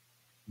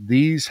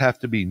 These have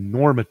to be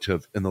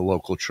normative in the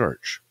local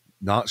church.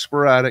 Not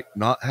sporadic,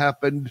 not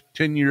happened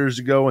 10 years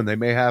ago, and they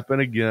may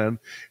happen again.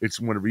 It's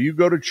whenever you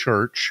go to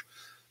church,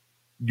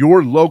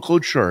 Your local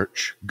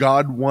church,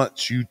 God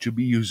wants you to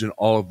be using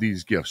all of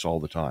these gifts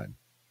all the time.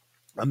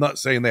 I'm not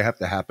saying they have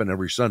to happen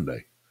every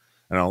Sunday,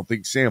 and I don't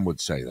think Sam would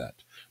say that.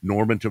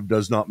 Normative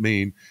does not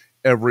mean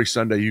every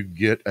Sunday you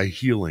get a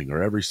healing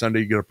or every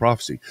Sunday you get a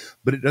prophecy,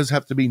 but it does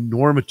have to be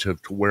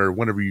normative to where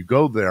whenever you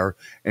go there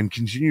and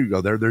continue to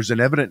go there, there's an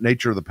evident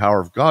nature of the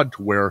power of God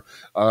to where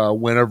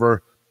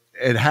whenever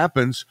it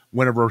happens,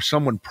 whenever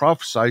someone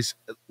prophesies,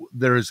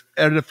 there is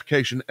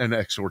edification and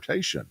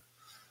exhortation.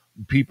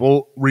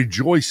 People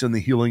rejoice in the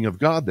healing of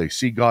God. They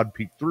see God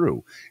peek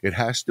through. It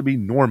has to be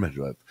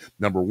normative.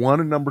 Number one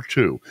and number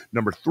two.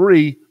 Number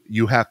three,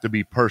 you have to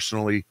be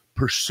personally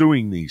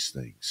pursuing these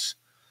things.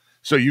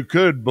 So you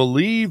could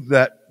believe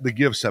that the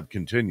gifts have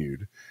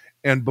continued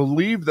and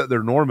believe that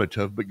they're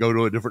normative, but go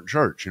to a different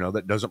church,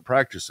 that doesn't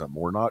practice them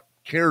or not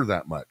care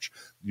that much.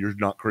 You're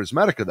not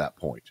charismatic at that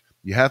point.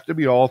 You have to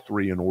be all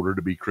three in order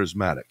to be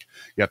charismatic.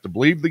 You have to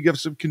believe the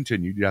gifts have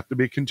continued. You have to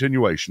be a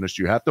continuationist.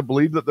 You have to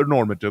believe that they're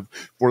normative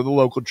for the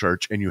local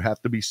church, and you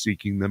have to be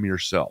seeking them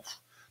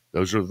yourself.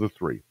 Those are the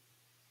three.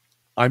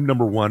 I'm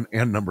number one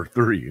and number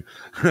three.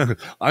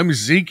 I'm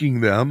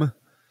seeking them.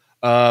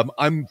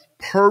 I'm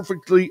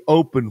perfectly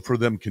open for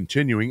them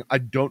continuing. I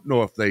don't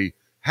know if they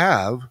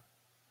have.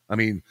 I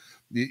mean,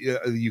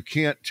 you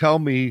can't tell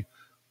me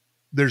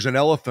there's an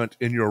elephant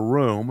in your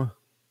room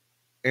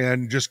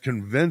and just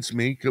convince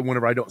me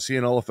whenever I don't see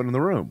an elephant in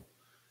the room.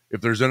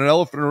 If there's an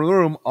elephant in the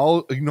room,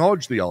 I'll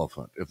acknowledge the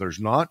elephant. If there's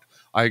not,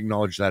 I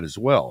acknowledge that as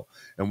well.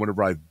 And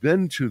whenever I've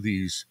been to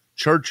these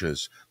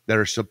churches that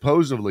are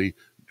supposedly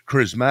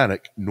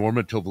charismatic,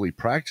 normatively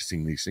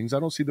practicing these things, I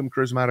don't see them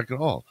charismatic at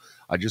all.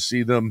 I just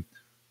see them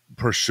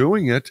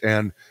pursuing it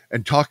and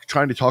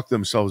trying to talk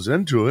themselves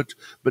into it,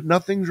 but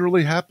nothing's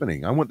really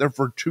happening. I went there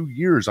for 2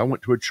 years. I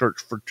went to a church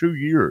for 2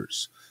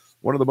 years.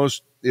 One of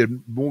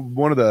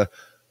the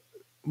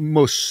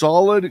most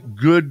solid,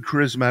 good,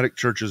 charismatic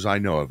churches I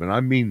know of, and I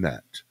mean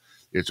that.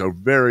 It's a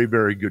very,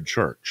 very good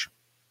church.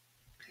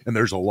 And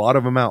there's a lot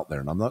of them out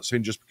there. And I'm not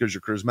saying just because you're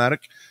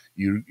charismatic,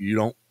 you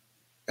don't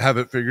have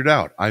it figured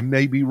out. I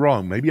may be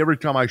wrong. Maybe every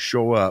time I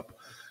show up,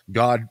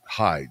 God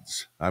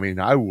hides. I mean,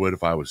 I would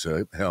if I was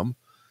him,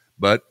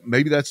 but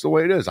maybe that's the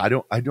way it is. I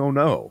don't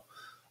know.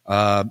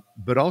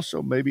 But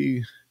also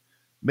maybe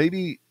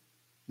they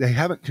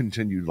haven't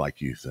continued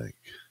like you think.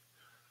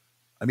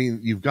 I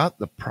mean, you've got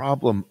this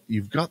problem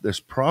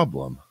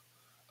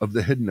of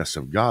the hiddenness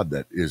of God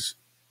that is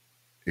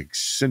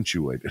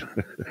accentuated,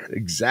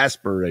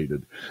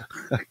 exasperated.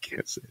 I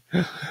can't say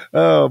it.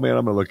 Oh man,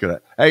 I'm gonna look at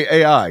it.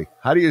 Hey, AI,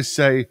 how do you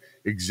say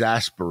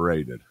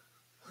exasperated?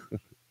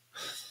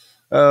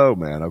 Oh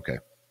man, okay.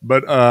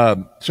 But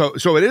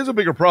so it is a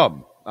bigger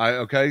problem.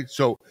 Okay,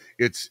 so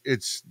it's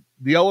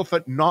the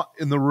elephant not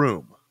in the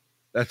room.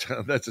 That's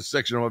a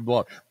section of my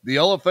blog. The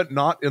elephant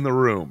not in the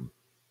room.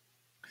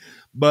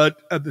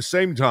 But at the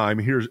same time,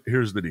 here's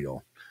the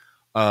deal.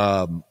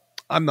 I'm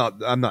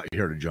not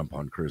here to jump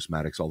on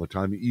charismatics all the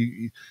time.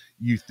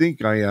 You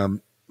think I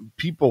am.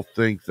 People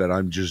think that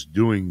I'm just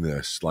doing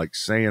this, like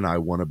saying I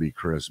want to be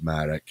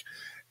charismatic,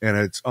 and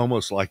it's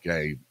almost like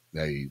a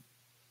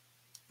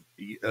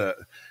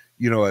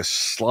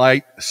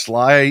sly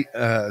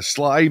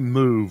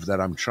move that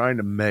I'm trying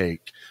to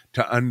make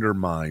to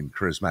undermine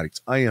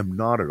charismatics. I am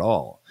not at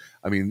all.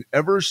 I mean,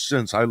 ever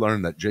since I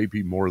learned that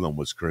J.P. Moreland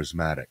was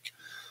charismatic,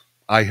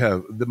 I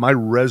have my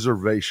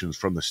reservations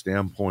from the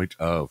standpoint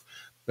of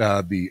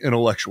the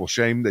intellectual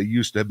shame. They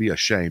used to be a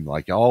shame.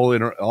 Like all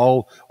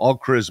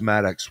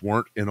charismatics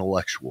weren't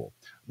intellectual.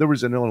 There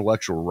was an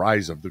intellectual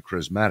rise of the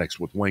charismatics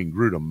with Wayne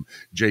Grudem,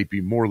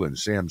 J.P. Moreland,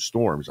 Sam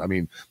Storms. I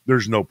mean,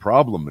 there's no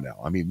problem now.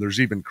 I mean, there's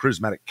even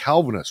charismatic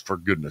Calvinists, for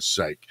goodness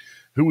sake.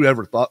 Who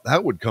ever thought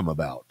that would come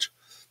about?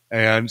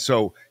 And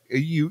so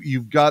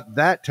you've got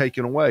that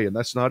taken away, and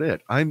that's not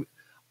it.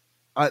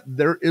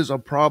 There is a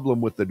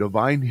problem with the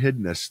divine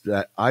hiddenness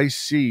that I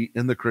see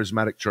in the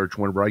charismatic church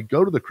whenever I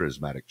go to the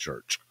charismatic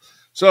church.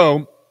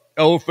 So,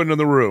 elephant in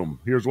the room.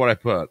 Here's what I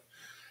put.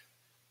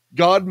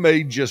 God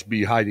may just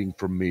be hiding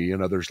from me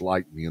and others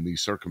like me in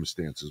these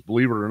circumstances.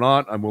 Believe it or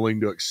not, I'm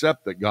willing to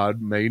accept that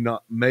God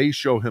may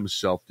show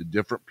himself to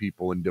different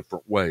people in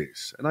different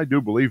ways. And I do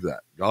believe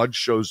that. God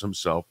shows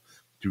himself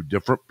to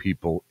different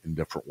people in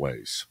different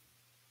ways.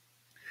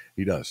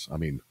 He does. I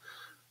mean,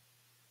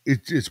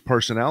 it's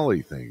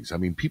personality things. I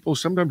mean,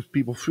 sometimes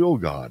people feel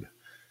God.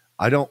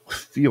 I don't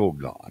feel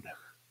God.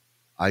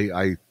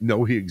 I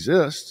know he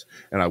exists,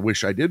 and I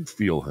wish I did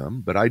feel him,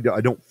 but I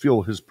don't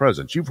feel his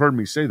presence. You've heard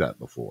me say that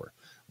before.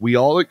 We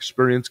all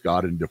experience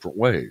God in different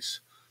ways.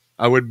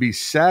 I would be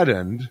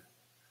saddened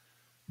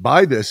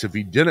by this if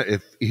he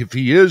didn't. If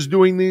he is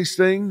doing these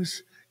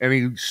things and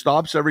he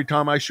stops every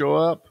time I show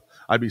up,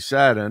 I'd be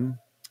saddened,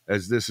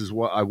 as this is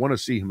what I want to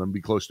see him and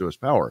be close to his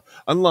power.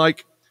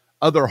 Unlike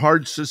other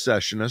hard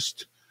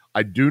secessionists,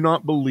 I do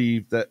not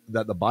believe that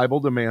the Bible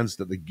demands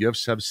that the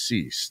gifts have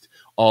ceased.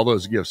 All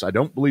those gifts. I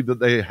don't believe that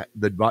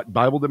the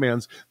Bible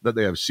demands that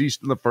they have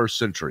ceased in the first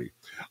century.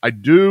 I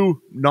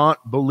do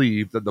not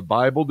believe that the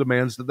Bible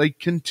demands that they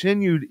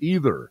continued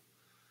either.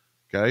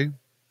 Okay?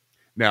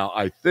 Now,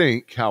 I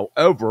think,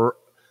 however,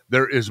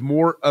 there is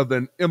more of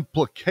an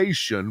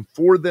implication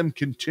for them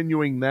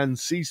continuing than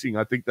ceasing.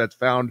 I think that's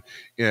found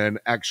in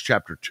Acts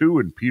chapter 2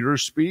 in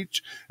Peter's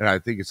speech, and I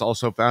think it's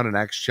also found in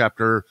Acts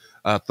chapter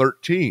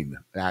 13,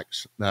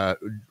 1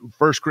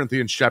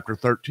 Corinthians chapter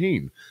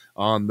 13,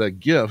 on the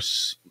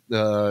gifts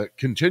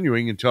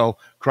continuing until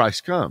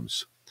Christ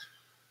comes.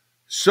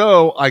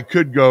 So I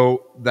could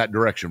go that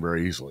direction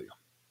very easily,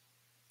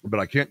 but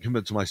I can't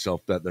convince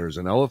myself that there's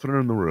an elephant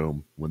in the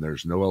room when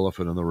there's no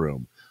elephant in the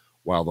room.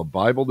 While the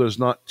Bible does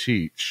not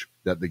teach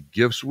that the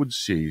gifts would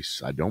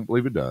cease, I don't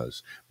believe it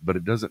does, but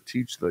it doesn't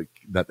teach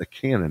that the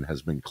canon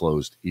has been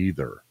closed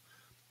either.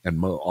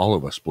 And all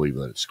of us believe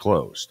that it's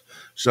closed.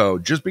 So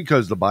just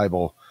because the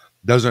Bible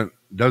doesn't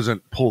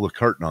pull the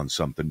curtain on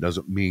something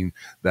doesn't mean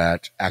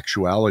that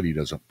actuality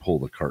doesn't pull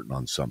the curtain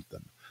on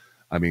something.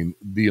 I mean,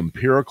 the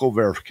empirical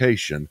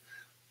verification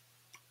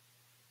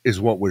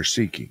is what we're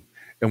seeking.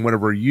 And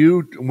whenever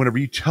you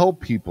tell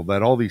people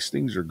that all these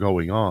things are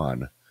going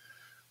on,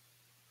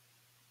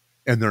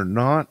 and they're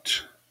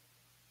not,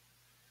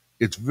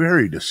 it's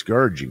very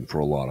discouraging for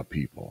a lot of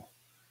people,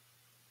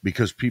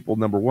 because people,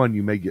 number one,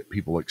 you may get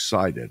people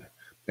excited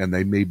and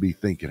they may be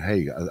thinking,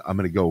 hey, I'm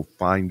going to go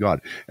find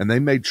God. And they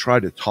may try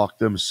to talk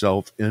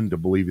themselves into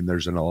believing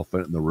there's an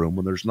elephant in the room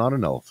when there's not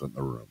an elephant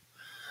in the room.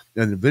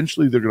 And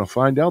eventually they're going to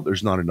find out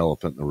there's not an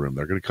elephant in the room.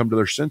 They're going to come to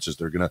their senses.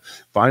 They're going to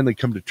finally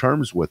come to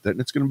terms with it,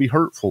 and it's going to be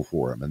hurtful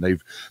for them.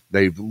 And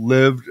they've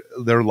lived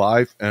their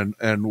life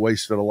and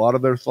wasted a lot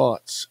of their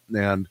thoughts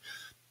and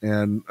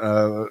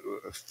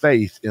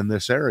faith in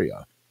this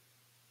area.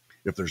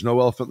 If there's no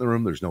elephant in the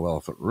room, there's no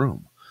elephant in the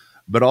room.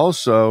 But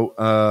also,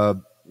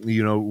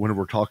 when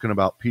we're talking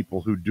about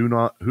people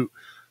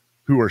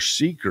who are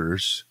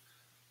seekers,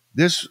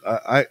 this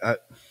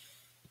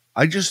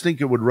I just think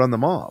it would run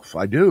them off.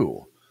 I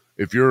do.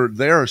 If you're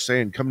there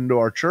saying, come into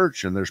our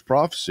church and there's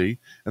prophecy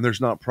and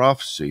there's not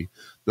prophecy,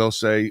 they'll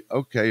say,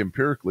 okay,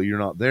 empirically, you're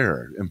not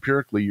there.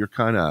 Empirically,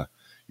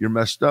 you're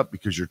messed up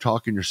because you're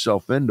talking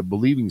yourself into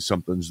believing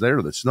something's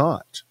there that's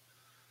not.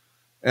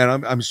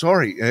 And I'm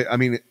sorry. I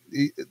mean,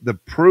 the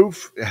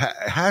proof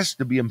has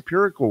to be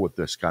empirical with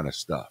this kind of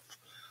stuff.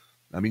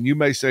 I mean, you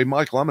may say,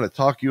 Michael, I'm going to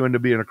talk you into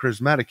being a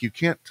charismatic. You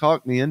can't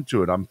talk me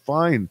into it. I'm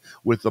fine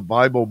with the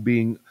Bible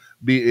be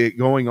it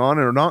going on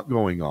or not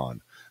going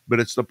on. But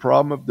it's the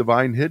problem of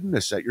divine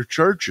hiddenness at your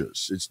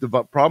churches. It's the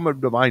problem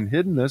of divine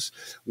hiddenness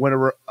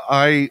whenever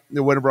I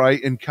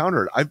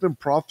encounter it. I've been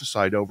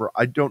prophesied over,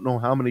 I don't know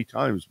how many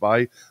times,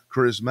 by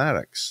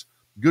charismatics.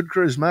 Good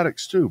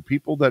charismatics too,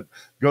 people that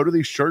go to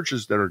these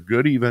churches that are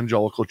good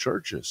evangelical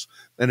churches,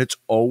 and it's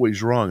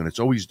always wrong, and it's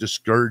always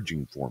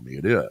discouraging for me.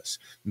 It is,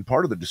 and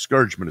part of the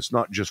discouragement is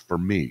not just for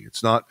me.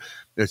 It's not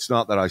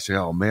that I say,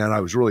 oh man, I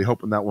was really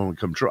hoping that one would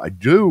come true. I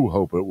do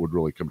hope it would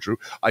really come true.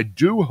 I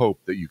do hope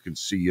that you can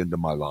see into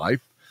my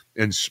life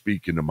and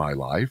speak into my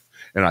life,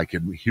 and I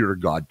can hear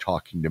God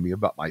talking to me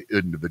about my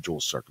individual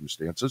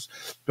circumstances.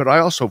 But I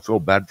also feel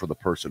bad for the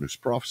person who's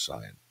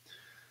prophesying.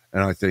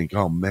 And I think,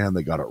 oh man,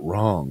 they got it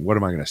wrong. What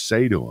am I going to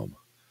say to them?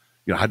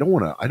 I don't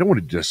want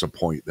to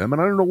disappoint them,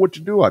 and I don't know what to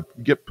do. I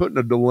get put in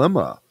a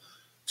dilemma.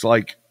 It's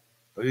like,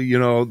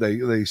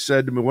 they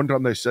said to me one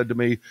time. They said to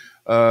me,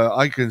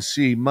 "I can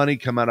see money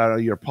come out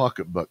of your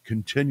pocketbook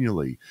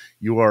continually.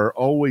 You are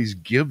always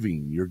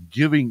giving. You're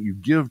giving. You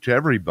give to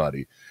everybody."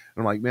 And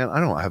I'm like, man, I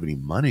don't have any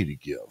money to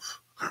give.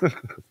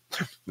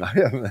 I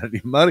haven't had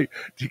any money.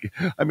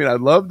 I mean,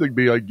 I'd love to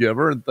be a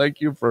giver, and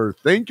thank you for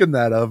thinking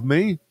that of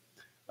me.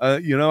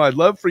 I'd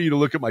love for you to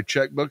look at my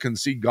checkbook and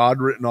see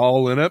God written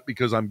all in it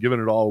because I'm giving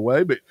it all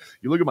away. But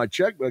you look at my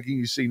checkbook and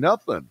you see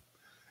nothing.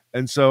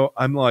 And so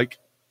I'm like,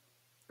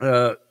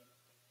 okay,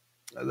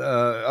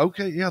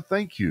 yeah,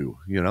 thank you.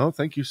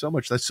 Thank you so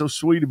much. That's so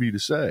sweet of you to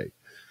say.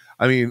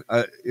 I mean,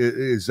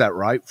 is that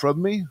right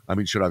from me? I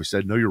mean, should I have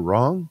said, no, you're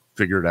wrong?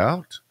 Figure it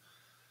out.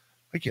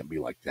 I can't be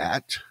like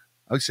that.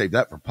 I would save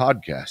that for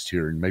podcast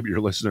here, and maybe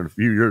you're listening a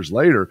few years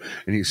later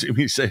and you see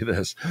me say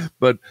this.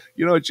 But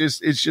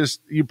it's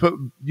just you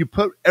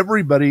put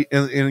everybody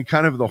in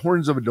kind of the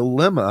horns of a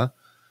dilemma,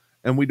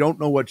 and we don't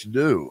know what to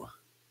do.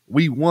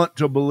 We want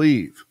to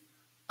believe.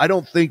 I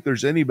don't think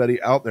there's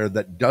anybody out there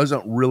that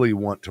doesn't really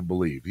want to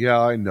believe. Yeah,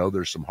 I know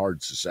there's some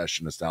hard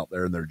secessionists out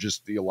there, and they're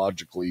just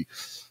theologically,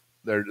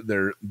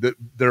 they're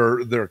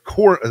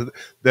core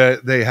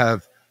that they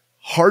have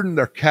harden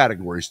their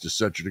categories to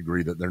such a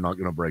degree that they're not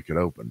going to break it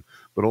open.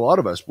 But a lot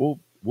of us will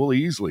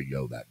easily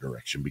go that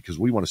direction because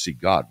we want to see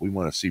God. We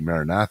want to see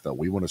Maranatha.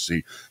 We want to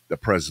see the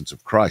presence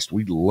of Christ.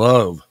 We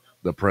love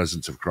the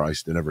presence of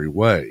Christ in every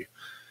way.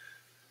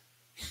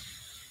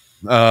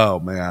 Oh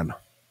man.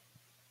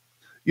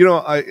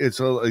 It's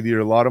a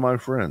lot of my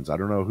friends. I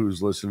don't know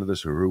who's listening to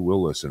this or who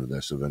will listen to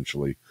this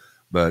eventually,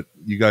 but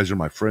you guys are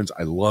my friends.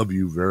 I love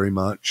you very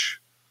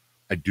much.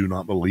 I do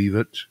not believe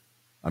it.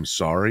 I'm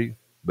sorry,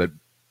 but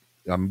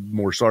I'm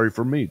more sorry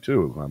for me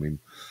too. I mean,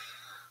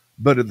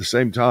 but at the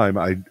same time,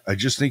 I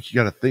just think you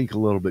got to think a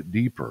little bit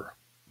deeper.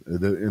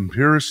 The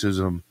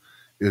empiricism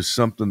is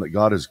something that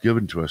God has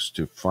given to us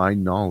to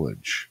find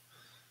knowledge.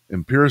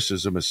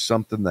 Empiricism is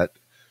something that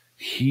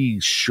he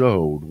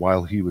showed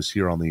while he was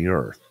here on the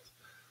earth.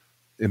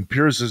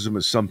 Empiricism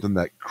is something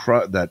that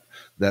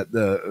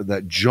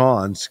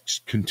John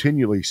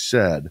continually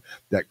said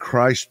that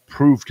Christ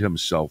proved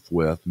himself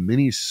with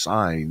many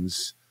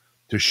signs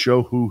to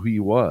show who he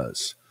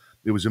was.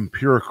 It was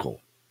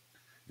empirical.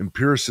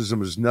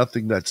 Empiricism is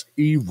nothing that's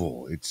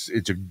evil. It's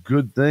a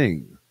good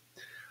thing.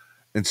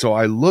 And so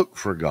I look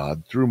for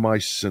God through my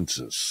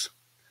senses,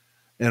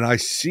 and I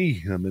see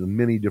him in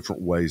many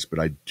different ways, but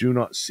I do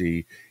not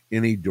see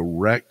any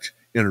direct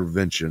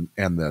intervention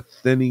and the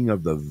thinning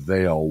of the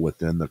veil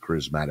within the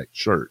charismatic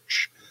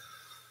church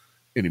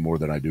any more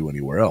than I do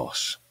anywhere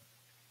else.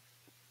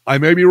 I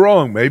may be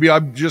wrong. Maybe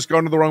I've just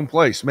gone to the wrong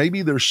place.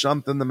 Maybe there's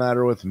something the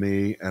matter with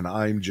me and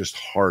I'm just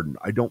hardened.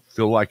 I don't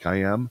feel like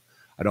I am.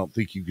 I don't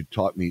think you could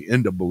talk me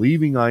into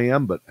believing I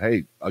am, but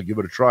hey, I'll give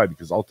it a try,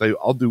 because I'll tell you,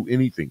 I'll do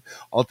anything.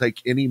 I'll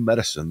take any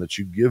medicine that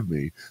you give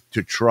me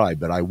to try,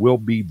 but I will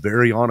be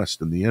very honest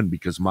in the end,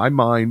 because my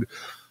mind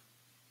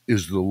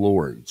is the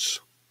Lord's.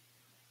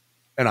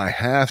 And I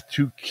have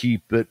to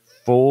keep it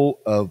full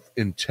of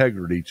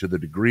integrity to the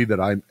degree that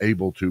I'm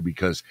able to,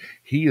 because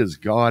he is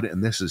God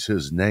and this is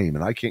his name.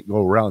 And I can't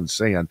go around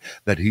saying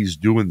that he's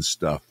doing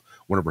stuff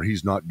whenever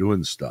he's not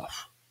doing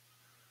stuff.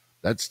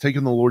 That's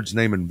taking the Lord's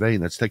name in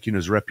vain. That's taking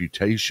his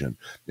reputation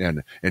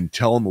and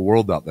telling the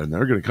world out there. And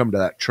they're going to come to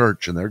that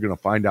church and they're going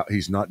to find out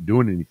he's not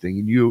doing anything.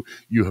 And you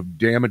have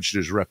damaged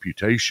his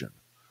reputation.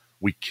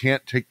 We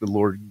can't take the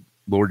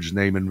Lord's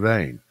name in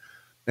vain.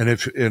 And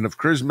if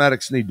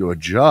charismatics need to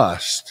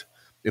adjust,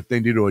 if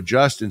they need to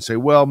adjust and say,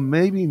 well,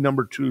 maybe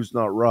number 2 is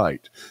not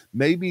right.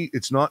 Maybe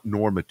it's not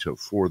normative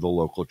for the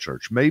local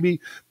church.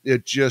 Maybe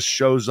it just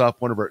shows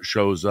up whenever it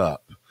shows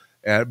up.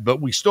 But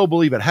we still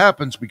believe it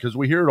happens because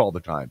we hear it all the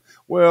time.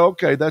 Well,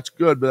 okay, that's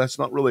good, but that's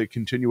not really a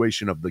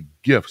continuation of the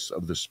gifts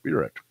of the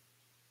Spirit.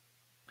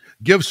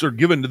 Gifts are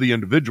given to the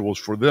individuals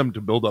for them to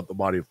build up the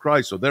body of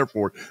Christ, so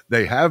therefore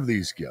they have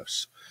these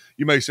gifts.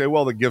 You may say,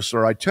 well, the gifts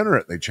are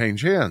itinerant. They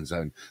change hands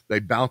and they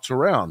bounce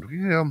around.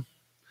 Yeah,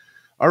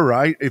 all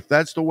right, if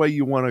that's the way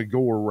you want to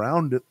go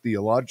around it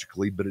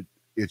theologically, but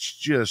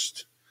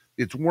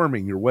it's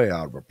worming your way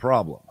out of a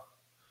problem.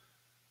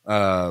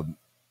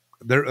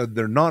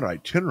 They're not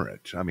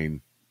itinerant. I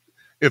mean,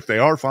 if they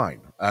are,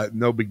 fine,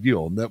 no big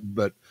deal.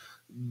 But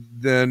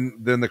then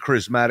the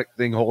charismatic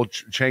thing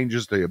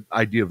changes. The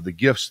idea of the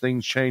gifts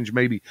things change.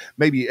 Maybe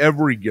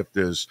every gift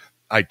is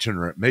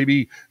itinerant.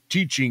 Maybe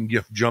teaching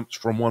gift jumps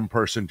from one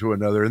person to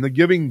another, and the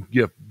giving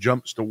gift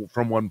jumps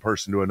from one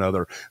person to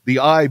another. The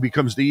eye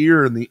becomes the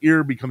ear, and the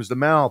ear becomes the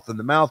mouth, and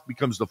the mouth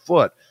becomes the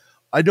foot.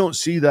 I don't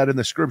see that in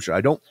the scripture.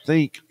 I don't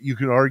think you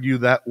can argue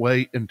that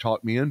way and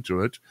talk me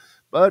into it.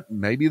 But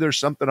maybe there's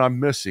something I'm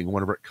missing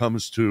whenever it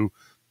comes to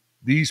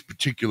these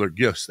particular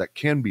gifts that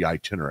can be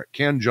itinerant,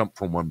 can jump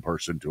from one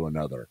person to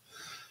another.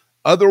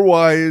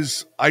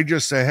 Otherwise, I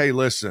just say, hey,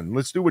 listen,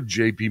 let's do what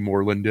J.P.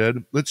 Moreland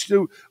did.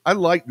 I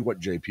liked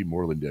what J.P.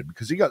 Moreland did,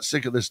 because he got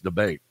sick of this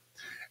debate.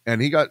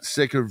 And he got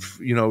sick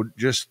of,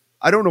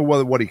 I don't know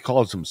what he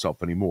calls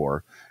himself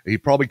anymore. He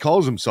probably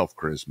calls himself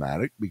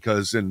charismatic,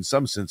 because in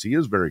some sense he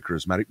is very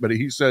charismatic. But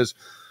he says,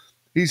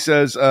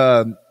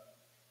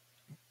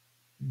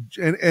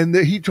 and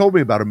he told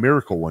me about a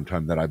miracle one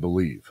time that I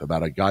believe,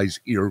 about a guy's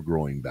ear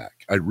growing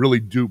back. I really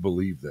do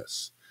believe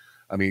this.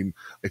 I mean,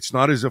 it's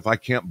not as if I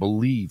can't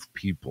believe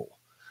people.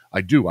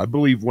 I do. I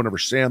believe whenever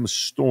Sam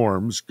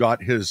Storms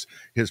got his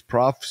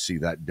prophecy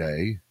that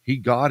day, he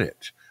got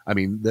it. I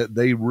mean, that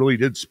they really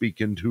did speak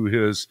into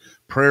his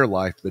prayer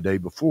life the day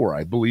before.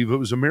 I believe it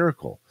was a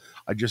miracle.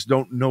 I just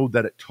don't know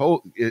that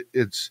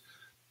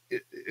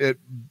it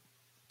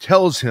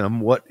tells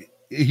him what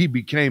he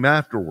became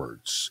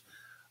afterwards.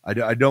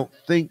 I don't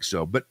think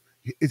so, but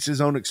it's his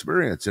own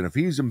experience. And if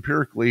he's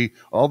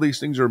all these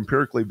things are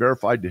empirically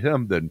verified to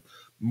him, then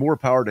more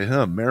power to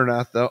him.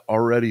 Maranatha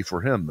already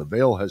for him. The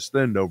veil has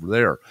thinned over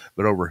there,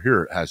 but over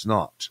here it has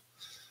not.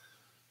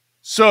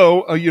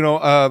 So,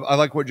 I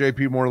like what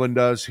J.P. Moreland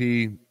does.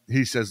 He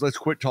says, let's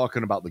quit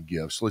talking about the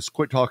gifts. Let's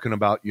quit talking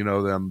about,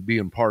 them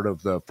being part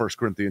of the 1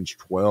 Corinthians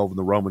 12 and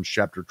the Romans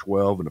chapter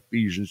 12 and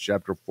Ephesians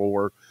chapter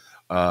 4.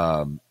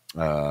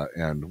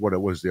 And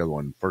what was the other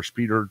one? 1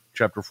 Peter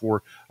chapter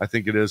 4, I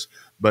think it is.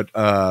 But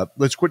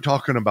let's quit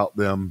talking about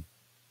them.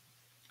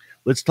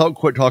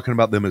 Quit talking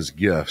about them as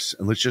gifts,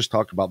 and let's just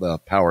talk about the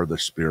power of the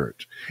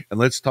Spirit. And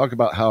let's talk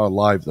about how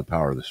alive the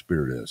power of the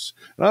Spirit is.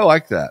 And I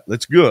like that.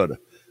 That's good,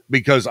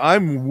 because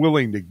I'm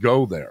willing to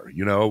go there,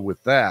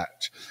 with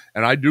that.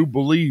 And I do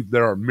believe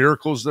there are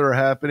miracles that are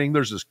happening.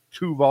 There's this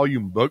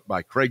 2-volume book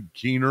by Craig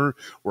Keener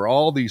where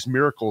all these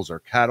miracles are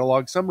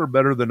cataloged. Some are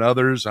better than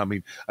others. I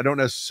mean, I don't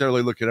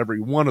necessarily look at every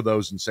one of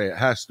those and say it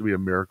has to be a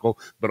miracle,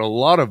 but a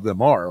lot of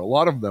them are. A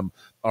lot of them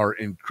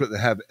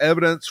have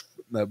evidence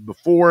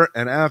before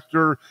and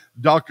after,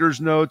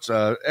 doctor's notes,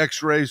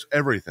 x-rays,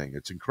 everything.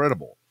 It's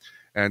incredible.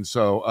 And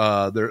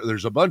so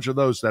there's a bunch of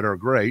those that are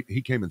great.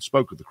 He came and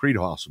spoke at the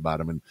Credo House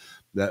about him, and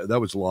that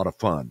was a lot of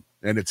fun.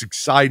 And it's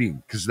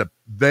exciting because the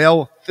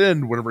veil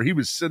thinned whenever he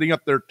was sitting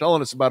up there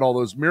telling us about all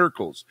those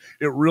miracles.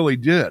 It really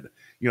did.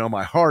 You know,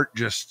 my heart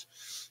just,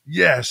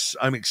 yes,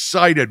 I'm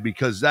excited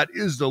because that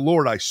is the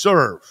Lord I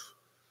serve.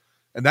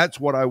 And that's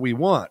what we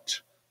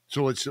want.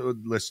 So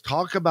let's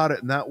talk about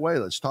it in that way.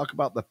 Let's talk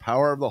about the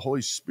power of the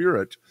Holy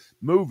Spirit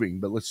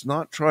moving, but let's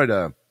not try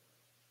to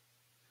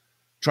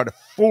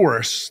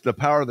force the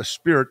power of the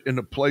Spirit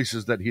into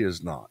places that he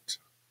is not.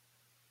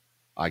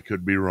 I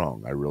could be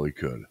wrong. I really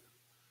could.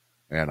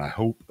 And I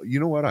hope, you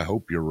know what? I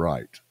hope you're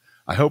right.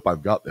 I hope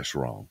I've got this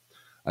wrong.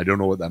 I don't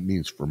know what that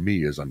means for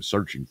me as I'm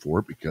searching for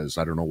it, because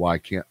I don't know why I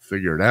can't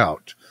figure it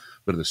out.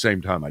 But at the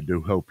same time, I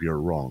do hope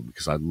you're wrong,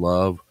 because I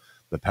love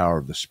the power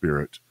of the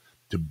Spirit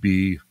to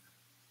be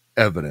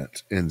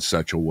evident in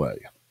such a way.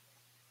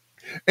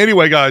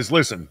 Anyway, guys,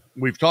 listen,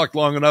 we've talked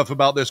long enough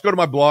about this. Go to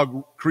my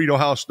blog,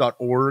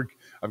 credohouse.org.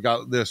 I've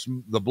got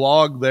the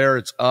blog there.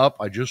 It's up.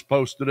 I just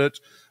posted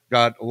it.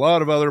 Got a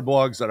lot of other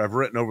blogs that I've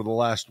written over the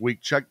last week.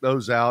 Check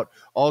those out.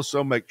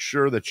 Also, make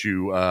sure that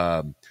you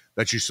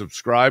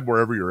subscribe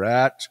wherever you're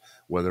at,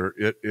 whether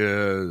it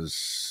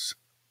is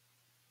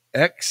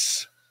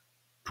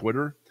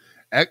Twitter,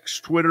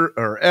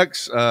 or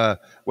X,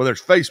 whether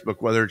it's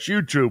Facebook, whether it's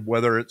YouTube,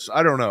 whether it's,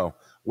 I don't know,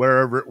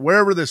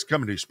 wherever this is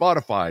coming to,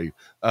 Spotify,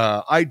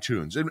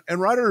 iTunes, and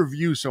write a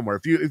review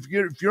somewhere. If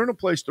you're in a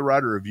place to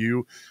write a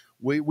review,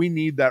 we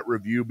need that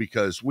review,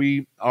 because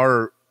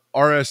our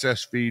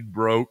RSS feed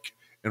broke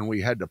and we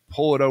had to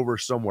pull it over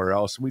somewhere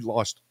else, and we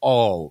lost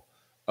all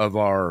of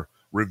our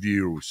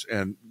reviews.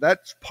 And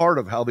that's part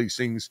of how these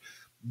things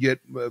get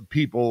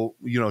people,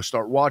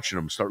 start watching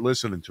them, start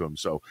listening to them.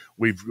 So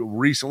we've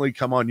recently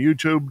come on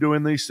YouTube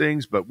doing these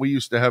things, but we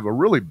used to have a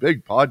really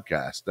big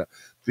podcast.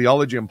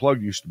 Theology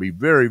Unplugged used to be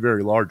very,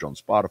 very large on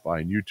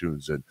Spotify and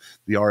YouTube and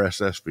the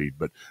RSS feed.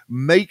 But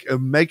make a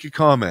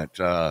comment,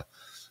 write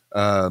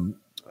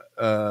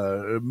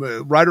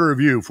a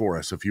review for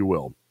us, if you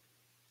will.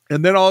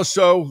 And then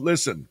also,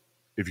 listen,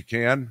 if you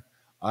can,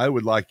 I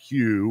would like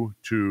you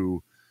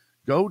to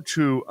go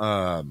to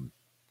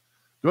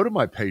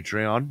my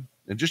Patreon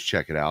and just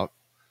check it out.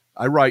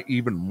 I write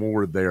even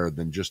more there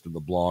than just in the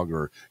blog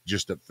or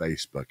just at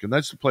Facebook. And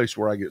that's the place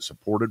where I get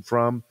supported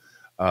from.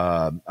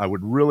 I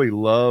would really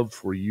love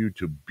for you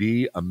to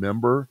be a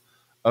member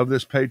of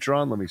this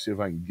Patreon. Let me see if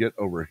I can get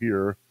over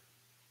here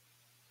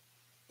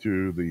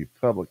to the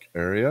public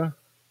area.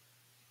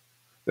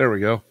 There we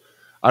go.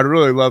 I'd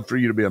really love for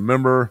you to be a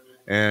member,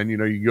 and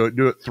you go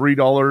do it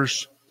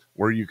 $3,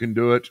 or you can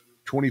do it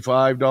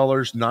 $25,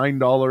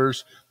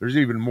 $9. There's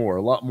even more,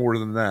 a lot more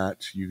than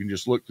that. You can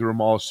just look through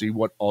them all, see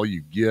what all you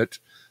get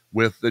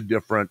with the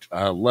different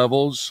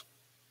levels,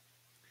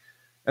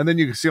 and then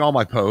you can see all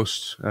my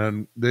posts.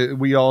 And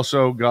we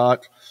also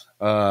got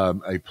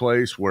a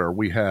place where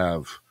we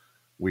have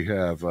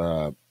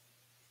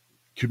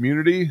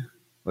community.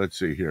 Let's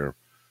see here.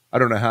 I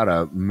don't know how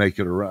to make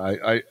it around.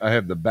 I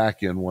have the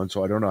back end one,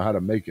 so I don't know how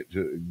to make it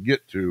to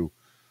get to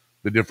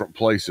the different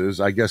places.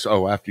 I guess,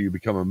 after you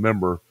become a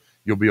member,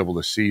 you'll be able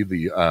to see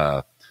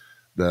the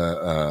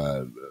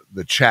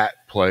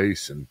chat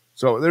place. And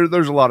so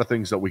there's a lot of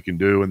things that we can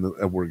do, and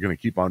we're going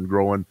to keep on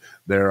growing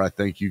there. I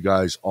thank you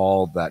guys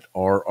all that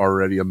are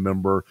already a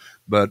member,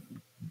 but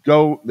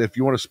go, if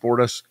you want to support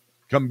us,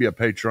 come be a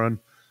patron.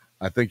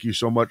 I thank you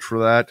so much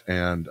for that,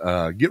 and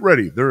get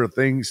ready.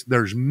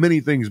 There's many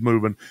things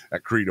moving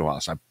at Credo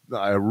House.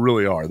 I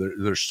really are.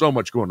 There's so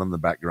much going on in the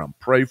background.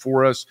 Pray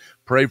for us.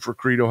 Pray for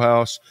Credo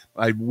House.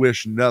 I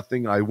wish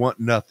nothing. I want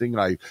nothing.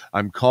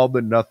 I'm called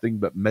to nothing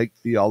but make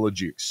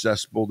theology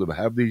accessible, to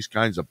have these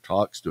kinds of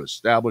talks, to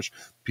establish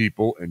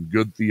people in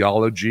good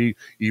theology,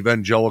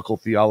 evangelical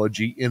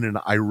theology, in an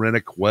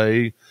ironic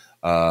way.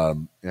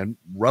 And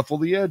ruffle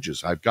the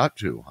edges. I got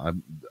to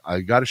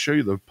show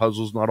you the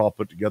puzzle's not all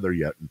put together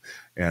yet.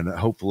 And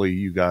hopefully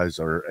you guys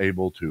are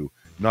able to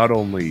not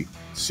only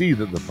see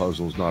that the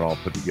puzzle's not all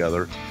put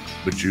together,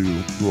 but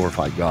you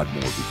glorify God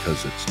more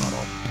because it's not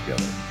all put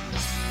together.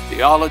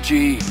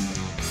 Theology